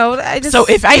do, you know. So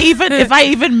if I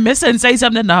even miss and say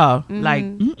something to her, like,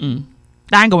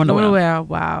 that ain't going nowhere.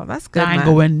 Wow, that's good. That ain't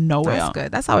going nowhere. That's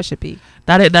good. That's how it should be.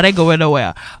 That ain't going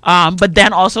nowhere. But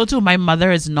then also too, my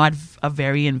mother is not a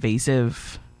very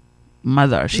invasive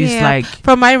mother. She's like,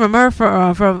 I remember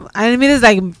from I mean, it's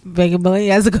like a million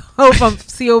years ago from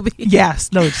COB.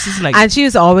 Yes, no, she's like, and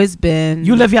she's always been.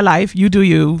 You live your life. You do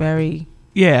you. Very.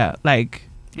 Yeah, like.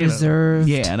 Reserved.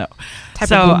 Yeah, no.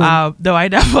 So, no, I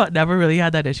never really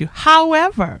had that issue.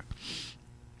 However,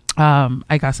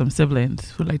 I got some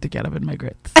siblings who like to get up in my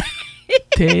grits.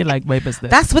 They like my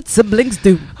business. That's what siblings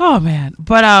do. Oh man,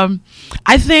 but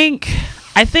I think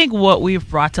what we've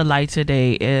brought to light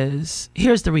today is,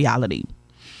 here's the reality.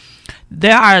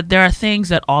 There are things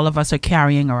that all of us are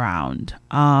carrying around.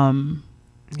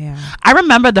 Yeah. I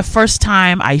remember the first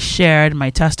time I shared my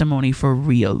testimony for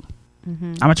real.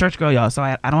 I'm a church girl, y'all, so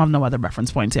I don't have no other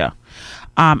reference points here.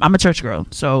 I'm a church girl,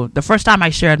 so the first time I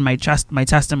shared my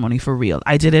testimony for real,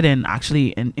 I did it in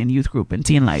youth group, in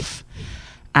teen life,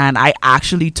 and I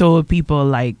actually told people,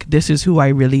 like, this is who I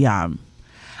really am.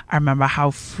 I remember how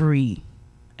free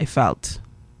I felt.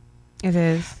 It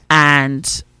is.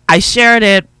 And I shared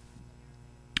it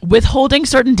withholding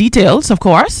certain details, of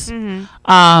course.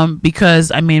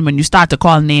 Because I mean, when you start to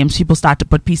call names, people start to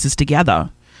put pieces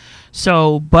together.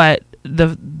 So, but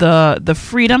the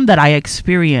freedom that I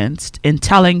experienced in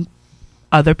telling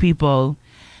other people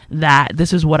that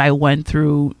this is what I went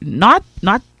through, not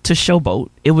to showboat.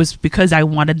 It was because I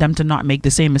wanted them to not make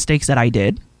the same mistakes that I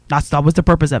did. That was the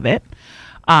purpose of it.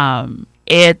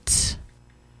 It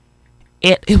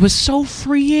was so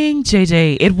freeing,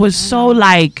 JJ. It was so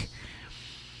like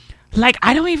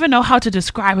I don't even know how to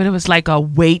describe it. It was like a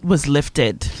weight was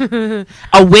lifted.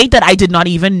 A weight that I did not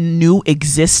even knew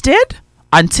existed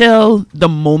until the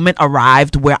moment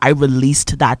arrived where I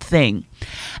released that thing.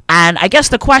 And I guess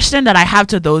the question that I have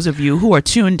to those of you who are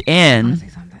tuned in,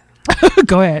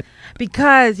 go ahead.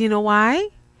 Because you know why?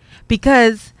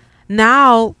 Because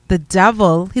now the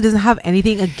devil, he doesn't have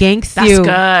anything against you.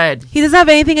 That's good. He doesn't have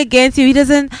anything against you. There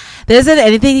isn't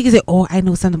anything he can say, oh, I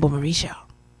know something about Mericha.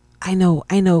 I know.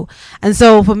 And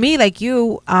so for me, like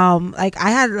you, like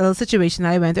I had a little situation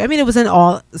that I went through. I mean, it wasn't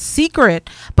all secret,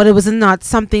 but it was not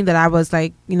something that I was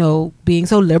like, being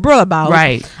so liberal about.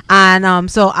 Right.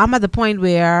 And so I'm at the point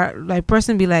where like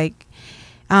person be like,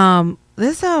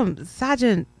 this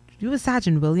Sergeant, you was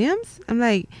Sergeant Williams? I'm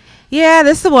like, yeah,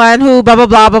 this is the one who blah blah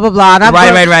blah blah blah blah.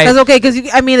 Right. That's okay, because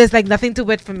it's like nothing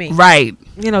to it for me. Right.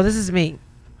 This is me.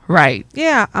 Right.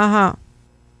 Yeah.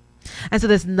 And so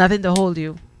there's nothing to hold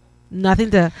you.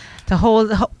 Nothing to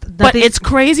hold. But it's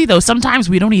crazy though. Sometimes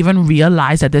we don't even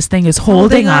realize that this thing is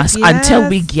holding us until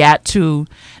we get to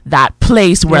that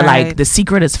place where like the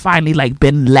secret has finally like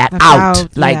been let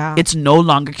out. Like it's no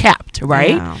longer kept,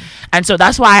 right? Yeah. And so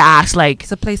that's why I asked, like,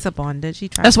 it's a place of bondage.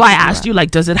 That's why I asked you, like,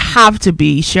 does it have to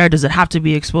be shared? Does it have to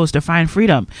be exposed to find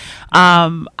freedom?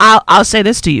 I'll say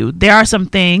this to you. There are some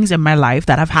things in my life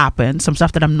that have happened, some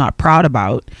stuff that I'm not proud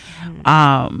about,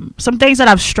 some things that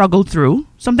I've struggled through,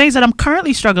 some things that I'm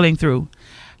currently struggling through,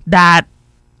 that,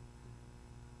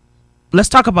 let's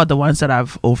talk about the ones that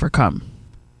I've overcome.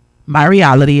 My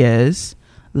reality is,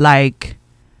 like,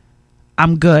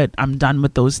 I'm good. I'm done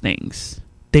with those things.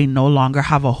 They no longer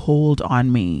have a hold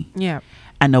on me. Yeah.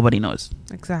 And nobody knows.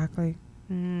 Exactly.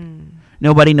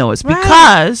 Nobody knows.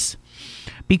 Right.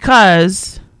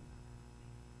 Because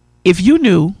if you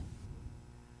knew,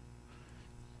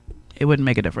 it wouldn't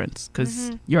make a difference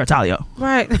because you're Italia.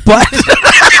 Right. But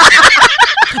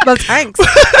well, thanks.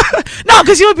 No,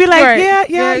 because you would be like, right.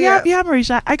 yeah,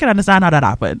 Mericha, I can understand how that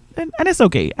happened. And it's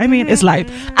okay. I mean, it's life.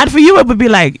 And for you, it would be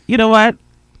like, you know what?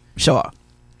 Sure.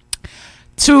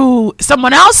 To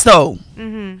someone else, though,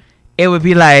 it would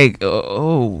be like,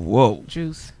 oh, whoa.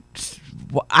 Juice.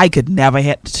 I could never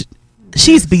hit.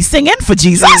 She's be singing for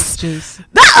Jesus. Juice.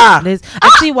 I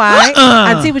see why.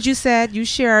 I see what you said. You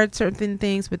shared certain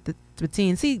things with the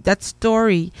teen. See, that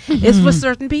story is for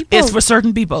certain people. It's for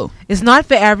certain people. It's not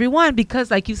for everyone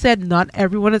because, like you said, not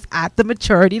everyone is at the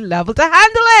maturity level to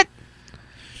handle it.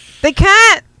 They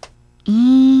can't.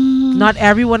 Not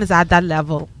everyone is at that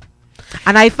level.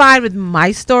 And I find with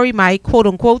my story, my quote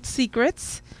unquote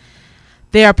secrets,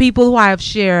 there are people who I have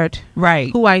shared, right,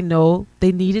 who I know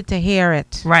they needed to hear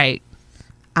it, right,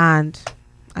 and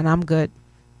I'm good.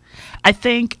 I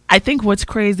think what's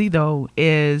crazy though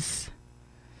is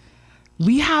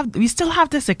we still have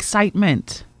this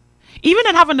excitement, even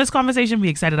in having this conversation. We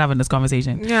excited having this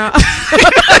conversation. Yeah.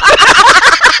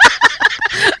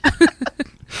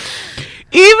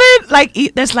 Even like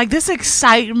there's like this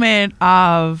excitement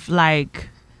of like,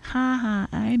 haha,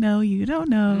 I know you don't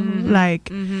know, like,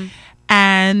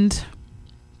 and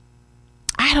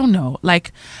I don't know,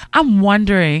 like I'm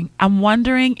wondering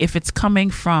if it's coming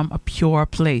from a pure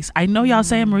place. I know y'all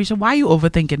saying, Mericha, why are you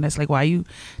overthinking this? Like, why are you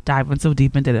diving so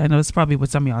deep into it? I know it's probably what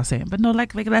some of y'all are saying, but no,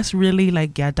 like let's really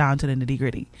like get down to the nitty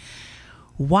gritty.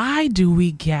 Why do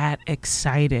we get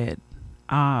excited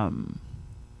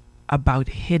about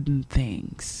hidden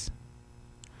things?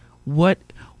 Where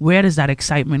does that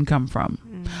excitement come from?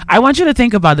 I want you to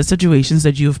think about the situations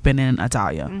that you've been in,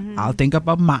 Italia. I'll think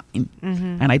about mine.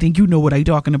 And I think you know what I'm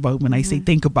talking about when I say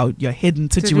think about your hidden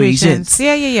situations.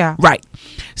 Yeah. Right.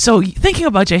 So thinking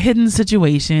about your hidden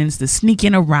situations, the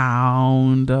sneaking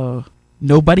around,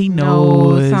 nobody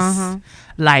knows,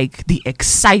 like the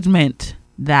excitement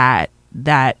that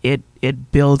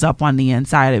it builds up on the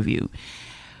inside of you.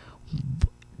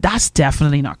 That's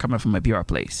definitely not coming from a pure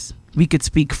place. We could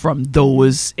speak from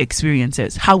those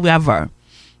experiences. However,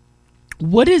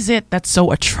 what is it that's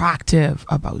so attractive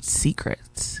about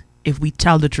secrets? If we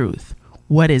tell the truth,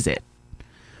 what is it?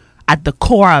 At the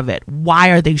core of it,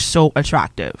 why are they so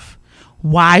attractive?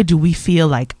 Why do we feel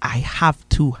like I have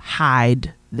to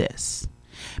hide this?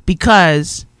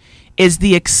 Because is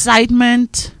the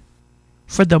excitement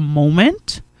for the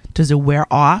moment? Does it wear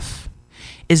off?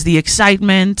 Is the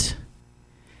excitement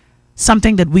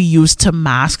something that we use to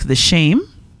mask the shame?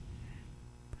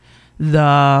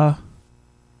 The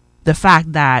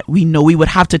fact that we know we would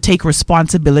have to take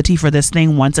responsibility for this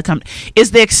thing once it comes.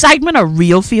 Is the excitement a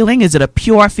real feeling? Is it a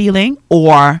pure feeling?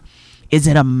 Or is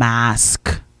it a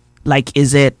mask? Like,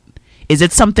 is it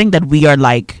something that we are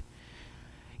like,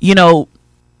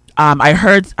 I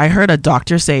heard a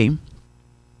doctor say,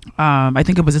 I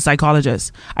think it was a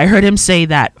psychologist. I heard him say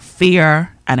that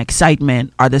fear and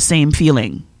excitement are the same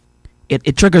feeling.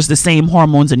 It triggers the same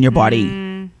hormones in your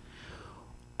body.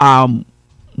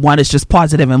 One is just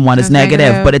positive and one is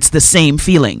negative, but it's the same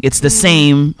feeling. It's the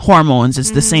same hormones.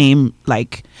 It's the same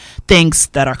like things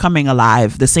that are coming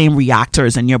alive, the same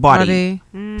reactors in your body.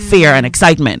 Fear and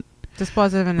excitement. Just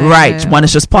positive and negative. Right. One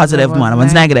is just positive,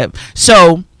 one's negative.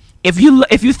 So if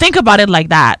you think about it like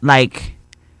that, like,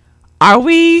 are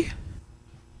we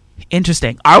in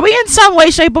some way,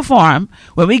 shape, or form,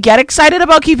 when we get excited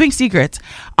about keeping secrets,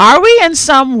 are we in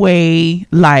some way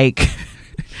like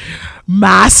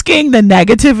masking the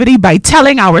negativity by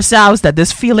telling ourselves that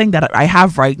this feeling that I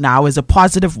have right now is a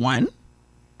positive one?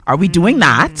 Are we doing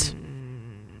that?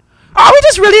 Or are we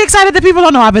just really excited that people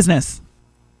don't know our business?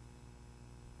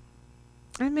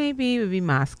 And maybe it would be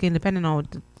masking, depending on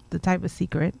the type of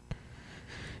secret.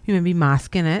 You may be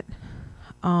masking it.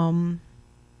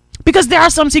 Because there are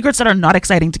some secrets that are not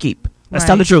exciting to keep. Let's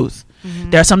tell the truth.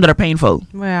 There are some that are painful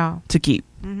to keep.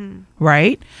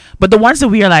 Right? But the ones that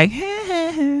we are like,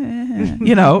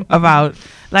 about,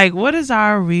 like, what is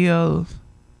our real,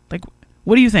 like,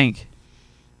 what do you think?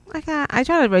 Like, I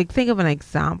try to like think of an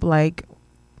example, like,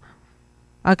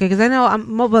 okay, because I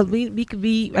know but we could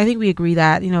be, I think we agree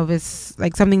that, if it's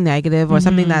like something negative or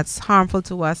something that's harmful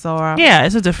to us, or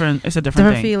it's a different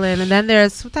thing. Feeling. And then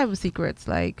there's what type of secrets,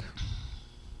 like,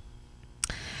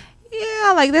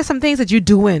 like there's some things that you're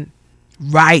doing,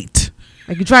 right,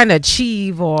 like you're trying to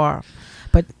achieve, but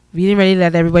we didn't really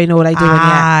let everybody know what I doing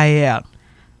yet.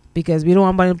 Because we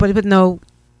don't want to put no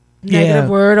negative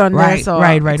word on this, or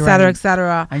et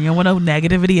cetera. And you don't want no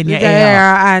negativity in your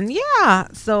air. And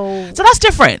so that's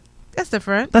different. That's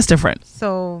different.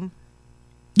 So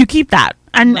you keep that,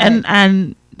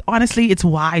 and honestly, it's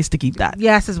wise to keep that.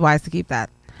 Yes, it's wise to keep that.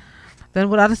 Then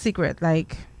what other secret?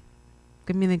 Like,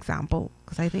 give me an example,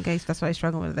 because I think that's what I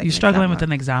struggle with. Like, you're struggling with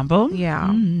an example?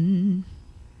 Yeah.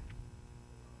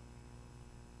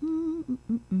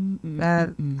 That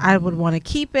I would want to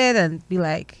keep it and be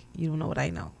like, you don't know what I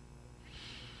know.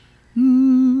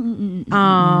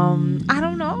 I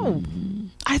don't know.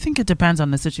 I think it depends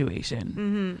on the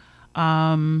situation.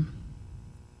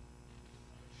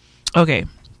 Okay,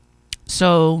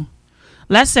 so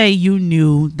let's say you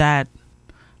knew that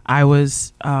I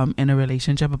was in a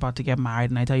relationship, about to get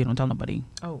married, and I tell you, don't tell nobody.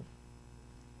 Oh,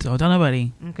 don't tell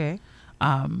nobody. Okay.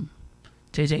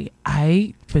 JJ,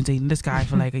 I been dating this guy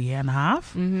for like a year and a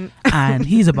half, and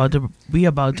we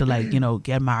about to like,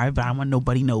 get married, but I don't want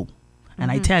nobody know.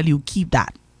 And I tell you, keep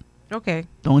that. Okay.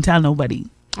 Don't tell nobody.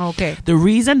 Okay. The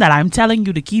reason that I'm telling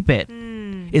you to keep it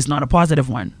is not a positive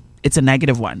one. It's a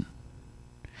negative one.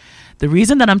 The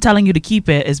reason that I'm telling you to keep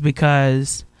it is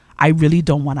because I really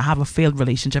don't want to have a failed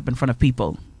relationship in front of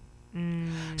people.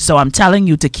 So I'm telling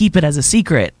you to keep it as a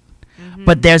secret.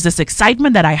 But there's this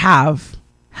excitement that I have.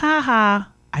 I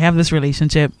have this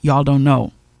relationship. Y'all don't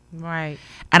know. Right.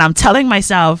 And I'm telling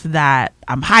myself that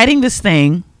I'm hiding this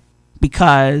thing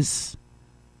because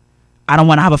I don't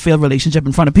want to have a failed relationship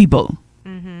in front of people.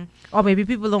 Or maybe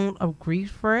people don't agree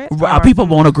for it. People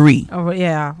won't agree. Oh,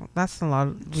 yeah. That's a lot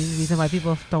of reason why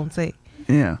people don't say.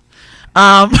 Yeah.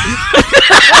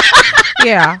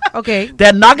 Yeah. Okay.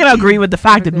 They're not going to agree with the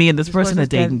fact that me and this person are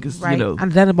dating. Because,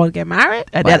 And then about to get married?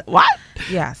 And then, what?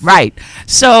 Yes. Right.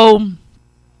 So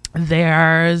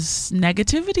there's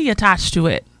negativity attached to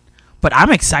it. But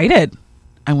I'm excited.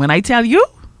 And when I tell you,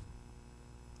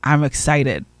 I'm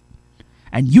excited.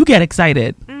 And you get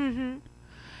excited.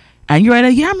 And you're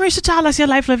like, yeah, Mericha, child, that's your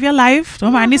life, live your life.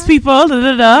 Don't mind these people.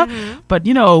 But,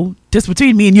 just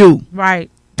between me and you.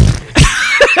 Right.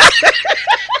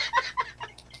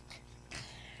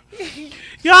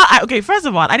 Y'all, okay, first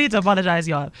of all, I need to apologize,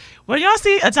 y'all. When y'all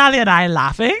see Italia and I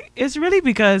laughing, it's really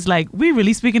because, like, we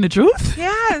really speaking the truth.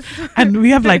 Yes. And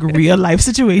we have, like, real life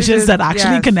situations that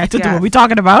actually connected to what we're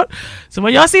talking about. So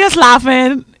when y'all see us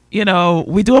laughing,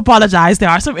 we do apologize. There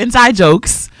are some inside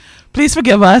jokes. Please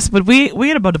forgive us, but we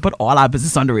ain't about to put all our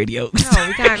business on the radio. No,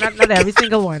 we can't. Not every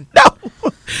single one. No.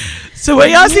 So when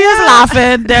y'all see us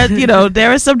laughing,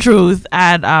 there is some truth,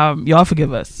 and y'all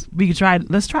forgive us. We can try.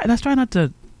 Let's try not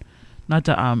to.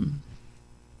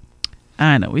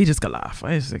 I know we just gonna laugh.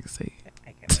 I just like to say,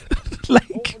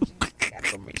 like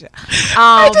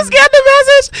I just get the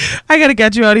message. I gotta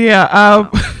get you out of here.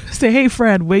 Say, hey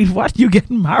friend, wait, what? You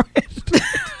getting married?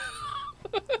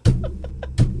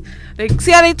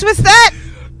 See how they twist that?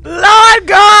 Lord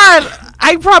God.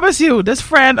 I promise you, this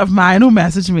friend of mine who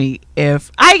messaged me,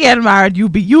 if I get married, you'll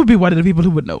be one of the people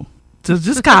who would know. So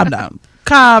just calm down.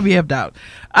 Calm your down.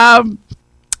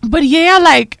 But yeah,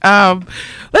 like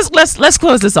let's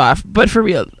close this off. But for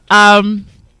real,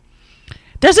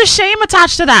 there's a shame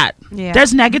attached to that. Yeah.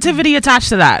 There's negativity attached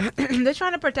to that. They're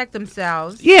trying to protect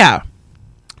themselves. Yeah.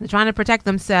 They're trying to protect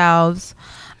themselves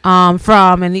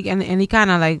from any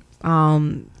kind of like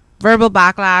verbal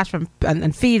backlash from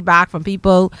and feedback from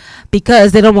people,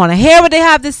 because they don't want to hear what they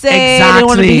have to say. Exactly. They don't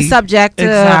want to be subject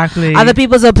to other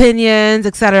people's opinions,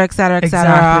 etc., etc.,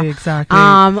 etc. Exactly.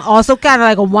 Also kind of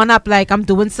like a one-up, like I'm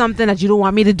doing something that you don't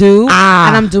want me to do,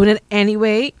 and I'm doing it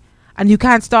anyway, and you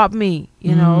can't stop me.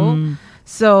 You know.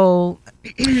 So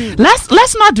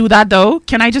let's not do that though.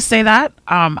 Can I just say that?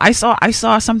 I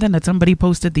saw something that somebody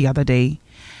posted the other day,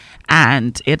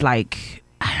 and it like,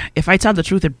 if I tell the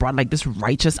truth, it brought like this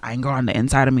righteous anger on the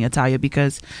inside of me, Italia,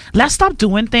 because let's stop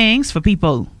doing things for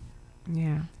people.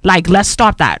 Yeah. Like, let's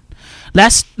stop that.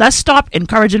 Let's stop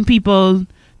encouraging people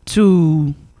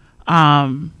to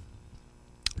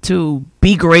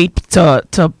be great,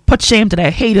 to put shame to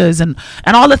their haters and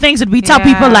all the things that we tell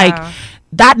people, like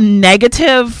that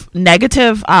negative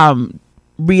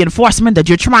reinforcement that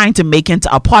you're trying to make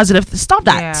into a positive. Stop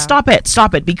that. Yeah. Stop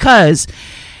it, because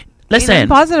listen, ain't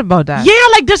nothing positive about that. Yeah,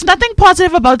 like there's nothing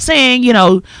positive about saying, you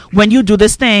know, when you do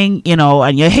this thing, you know,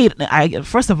 and you hate.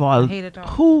 First of all, I hate it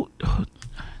all.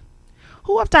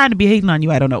 Who have time to be hating on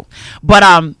you? I don't know, but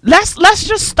let's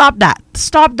just stop that.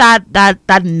 Stop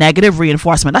that negative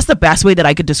reinforcement. That's the best way that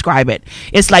I could describe it.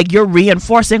 It's like you're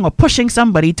reinforcing or pushing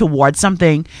somebody towards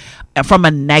something from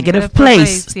a negative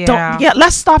place. Yeah.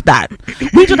 Let's stop that.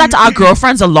 We do that to our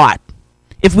girlfriends a lot.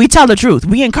 If we tell the truth,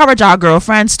 we encourage our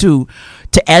girlfriends to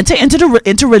enter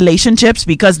into relationships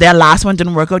because their last one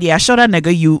didn't work out. Yeah, show that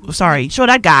nigga show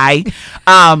that guy.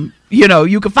 You know,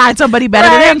 you can find somebody better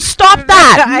than him. Stop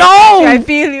that. No. I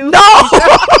feel you. No.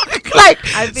 Like,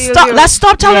 I feel stop. you. Let's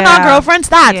stop telling our girlfriends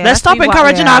that. Yeah, let's stop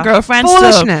encouraging our girlfriends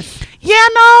foolishness.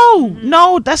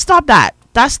 No, let's stop that.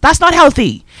 That's not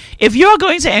healthy. If you're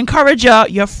going to encourage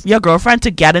your girlfriend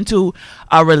to get into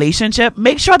a relationship,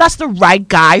 make sure that's the right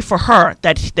guy for her,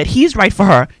 that he's right for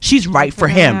her, she's right for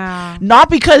him. Not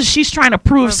because she's trying to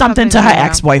prove something to her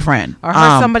ex-boyfriend or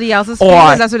hurt somebody else's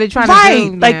feelings. That's what they're trying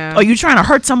to do. Like, are you trying to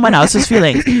hurt someone else's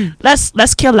feelings?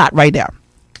 Let's kill that right there.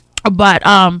 But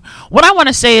what I want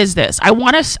to say is this.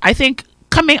 I think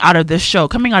coming out of this show,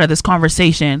 coming out of this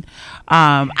conversation,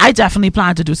 I definitely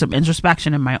plan to do some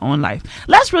introspection in my own life.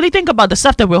 Let's really think about the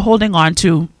stuff that we're holding on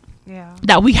to,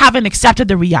 that we haven't accepted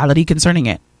the reality concerning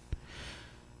it.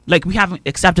 Like, we haven't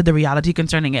accepted the reality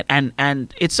concerning it.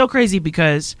 And it's so crazy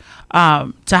because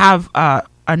to have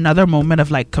another moment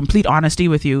of like complete honesty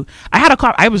with you,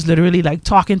 I was literally like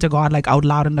talking to God like out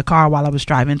loud in the car while I was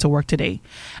driving to work today.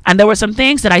 And there were some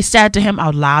things that I said to him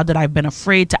out loud that I've been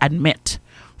afraid to admit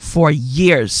for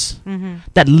years,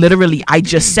 that literally I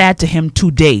just said to him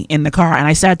today in the car. And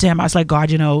I said to him, I was like, God,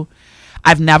 you know,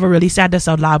 I've never really said this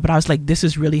out loud, but I was like, this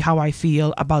is really how I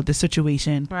feel about this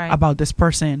situation, about this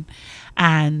person.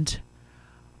 And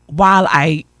while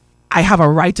I have a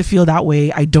right to feel that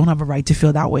way, I don't have a right to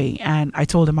feel that way. And I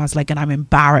told him, I was like, and I'm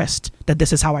embarrassed that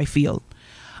this is how I feel.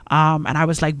 And I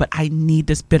was like, but I need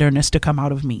this bitterness to come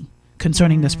out of me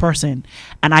concerning this person.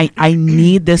 And I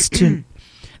need this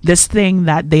thing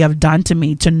that they have done to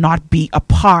me to not be a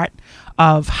part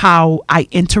of how I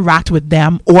interact with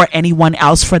them or anyone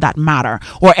else for that matter,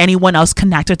 or anyone else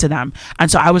connected to them. And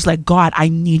so I was like, God, I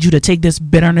need you to take this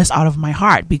bitterness out of my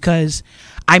heart, because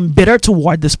I'm bitter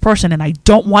toward this person and I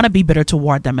don't want to be bitter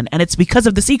toward them. And it's because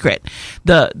of the secret.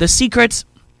 The secrets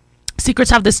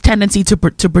have this tendency to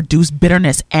produce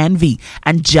bitterness, envy,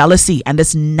 and jealousy, and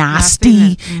this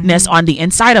nastiness on the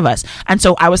inside of us. And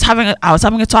so I was having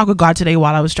a talk with God today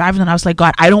while I was driving, and I was like,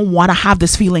 God, I don't want to have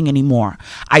this feeling anymore.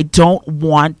 I don't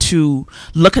want to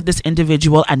look at this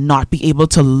individual and not be able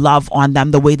to love on them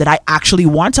the way that I actually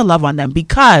want to love on them.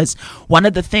 Because one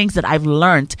of the things that I've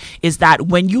learned is that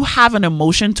when you have an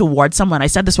emotion towards someone, I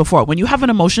said this before, when you have an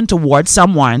emotion towards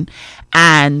someone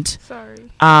and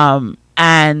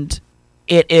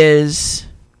it is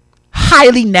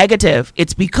highly negative,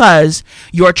 it's because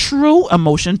your true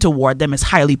emotion toward them is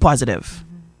highly positive.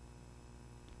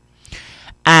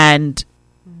 And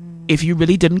if you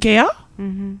really didn't care,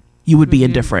 you would be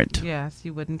indifferent. Yes,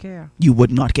 you wouldn't care. You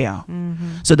would not care.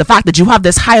 So the fact that you have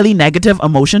this highly negative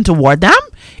emotion toward them,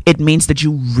 it means that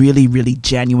you really, really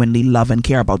genuinely love and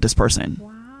care about this person.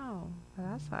 Wow.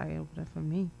 for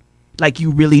me. Like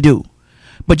you really do.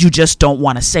 But you just don't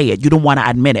want to say it. You don't want to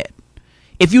admit it.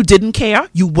 If you didn't care,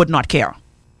 you would not care.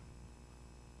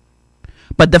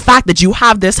 But the fact that you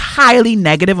have this highly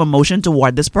negative emotion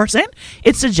toward this person,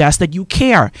 it suggests that you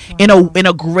care in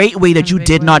a great way that you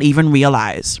did not even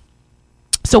realize.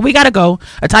 So we got to go.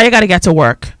 Italia got to get to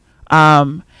work.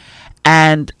 I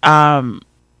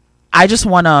just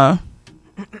want to,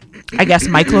 I guess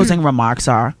my closing remarks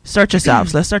are, search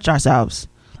yourselves. Let's search ourselves.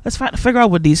 Let's figure out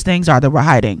what these things are that we're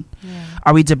hiding. Yeah.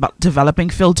 Are we developing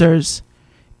filters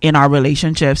in our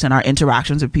relationships and our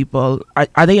interactions with people?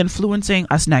 Are they influencing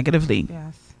us negatively?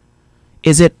 Yes.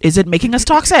 Is it making us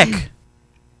toxic?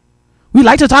 We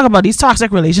like to talk about these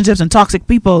toxic relationships and toxic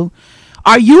people.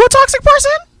 Are you a toxic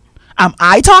person? Am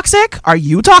I toxic? Are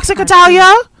you toxic,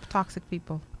 Italia? Toxic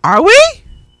people. Are we?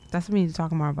 That's what we need to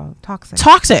talk more about.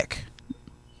 Toxic.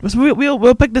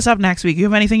 We'll pick this up next week. You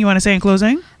have anything you want to say in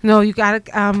closing? No, you got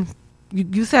to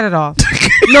you said it all.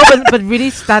 No, but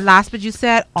really that last bit you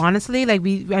said, honestly, like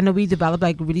I know we developed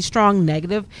like really strong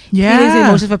negative feelings and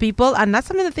emotions for people, and that's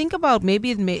something to think about.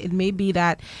 Maybe it may be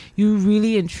that you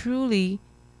really and truly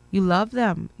you love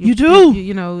them. You do.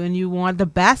 You know, and you want the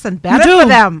best and better for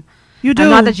them. You do.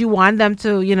 And not that you want them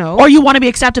to, you know. Or you want to be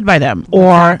accepted by them.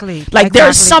 Or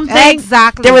there's something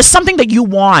there is something that you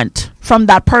want from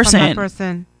that person.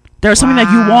 There's something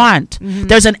that you want. Mm-hmm.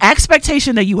 There's an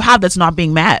expectation that you have that's not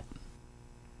being met.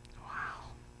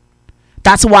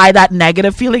 That's why that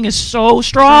negative feeling is so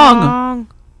strong.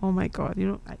 Oh my God!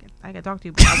 I can talk to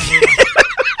you.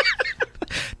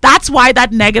 That's why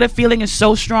that negative feeling is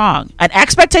so strong. An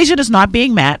expectation is not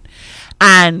being met,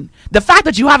 and the fact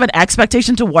that you have an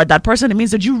expectation toward that person, it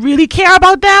means that you really care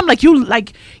about them.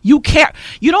 You care.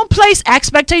 You don't place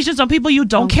expectations on people you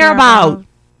don't care about.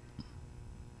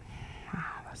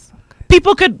 That's so good.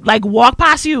 People could walk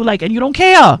past you and you don't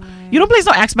care. Right. You don't place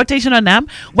no expectation on them.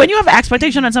 When you have an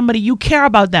expectation on somebody, you care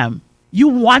about them. You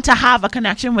want to have a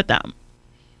connection with them.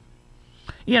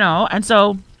 And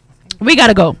so we got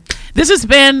to go. This has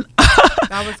been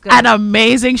an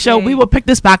amazing show. We will pick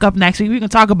this back up next week. We can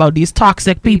talk about these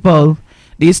toxic people,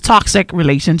 these toxic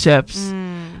relationships,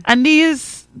 and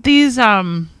these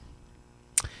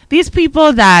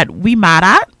people that we mad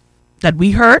at, that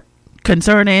we hurt,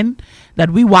 concerning, that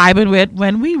we vibing with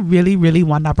when we really, really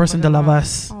want that person to love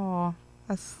us.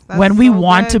 That's when we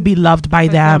want to be loved by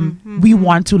them, we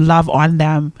want to love on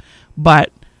them, but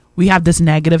we have this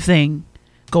negative thing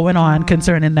going on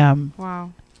concerning them.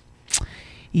 Wow.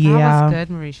 Yeah. That was good,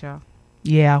 Mericha.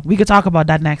 Yeah, we could talk about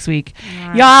that next week.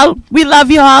 Right. Y'all, we love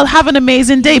y'all. Have an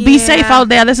amazing day. Be safe out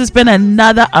there. This has been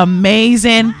another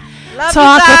amazing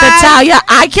talk with Italia.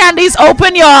 Eye candy's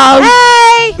open, y'all.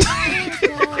 Hey!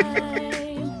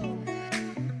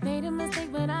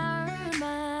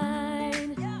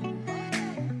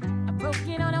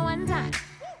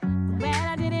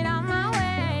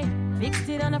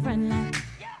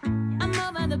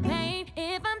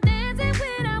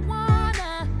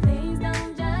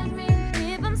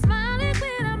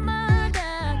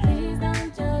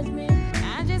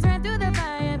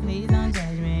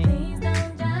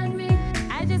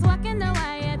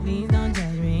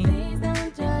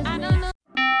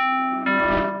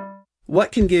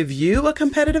 What can give you a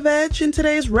competitive edge in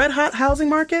today's red-hot housing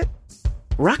market?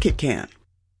 Rocket can.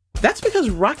 That's because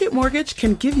Rocket Mortgage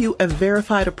can give you a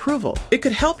verified approval. It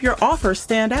could help your offer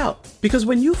stand out, because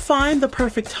when you find the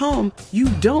perfect home, you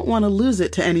don't want to lose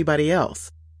it to anybody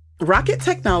else. Rocket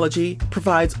Technology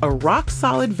provides a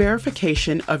rock-solid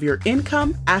verification of your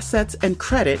income, assets, and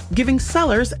credit, giving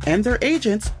sellers and their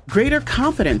agents greater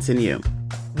confidence in you.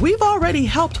 We've already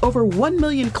helped over 1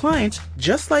 million clients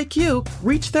just like you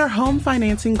reach their home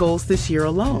financing goals this year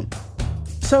alone.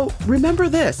 So remember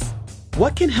this,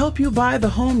 what can help you buy the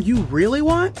home you really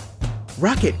want?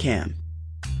 Rocket can.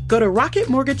 Go to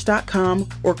rocketmortgage.com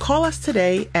or call us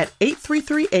today at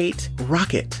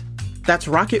 8338-ROCKET. That's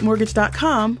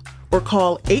rocketmortgage.com or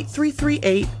call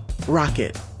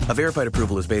 8338-ROCKET. A verified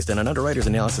approval is based on an underwriter's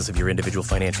analysis of your individual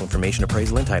financial information,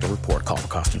 appraisal, and title report. Call for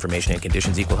cost information and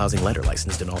conditions. Equal housing lender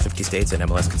licensed in all 50 states and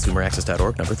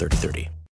MLSConsumerAccess.org number 3030.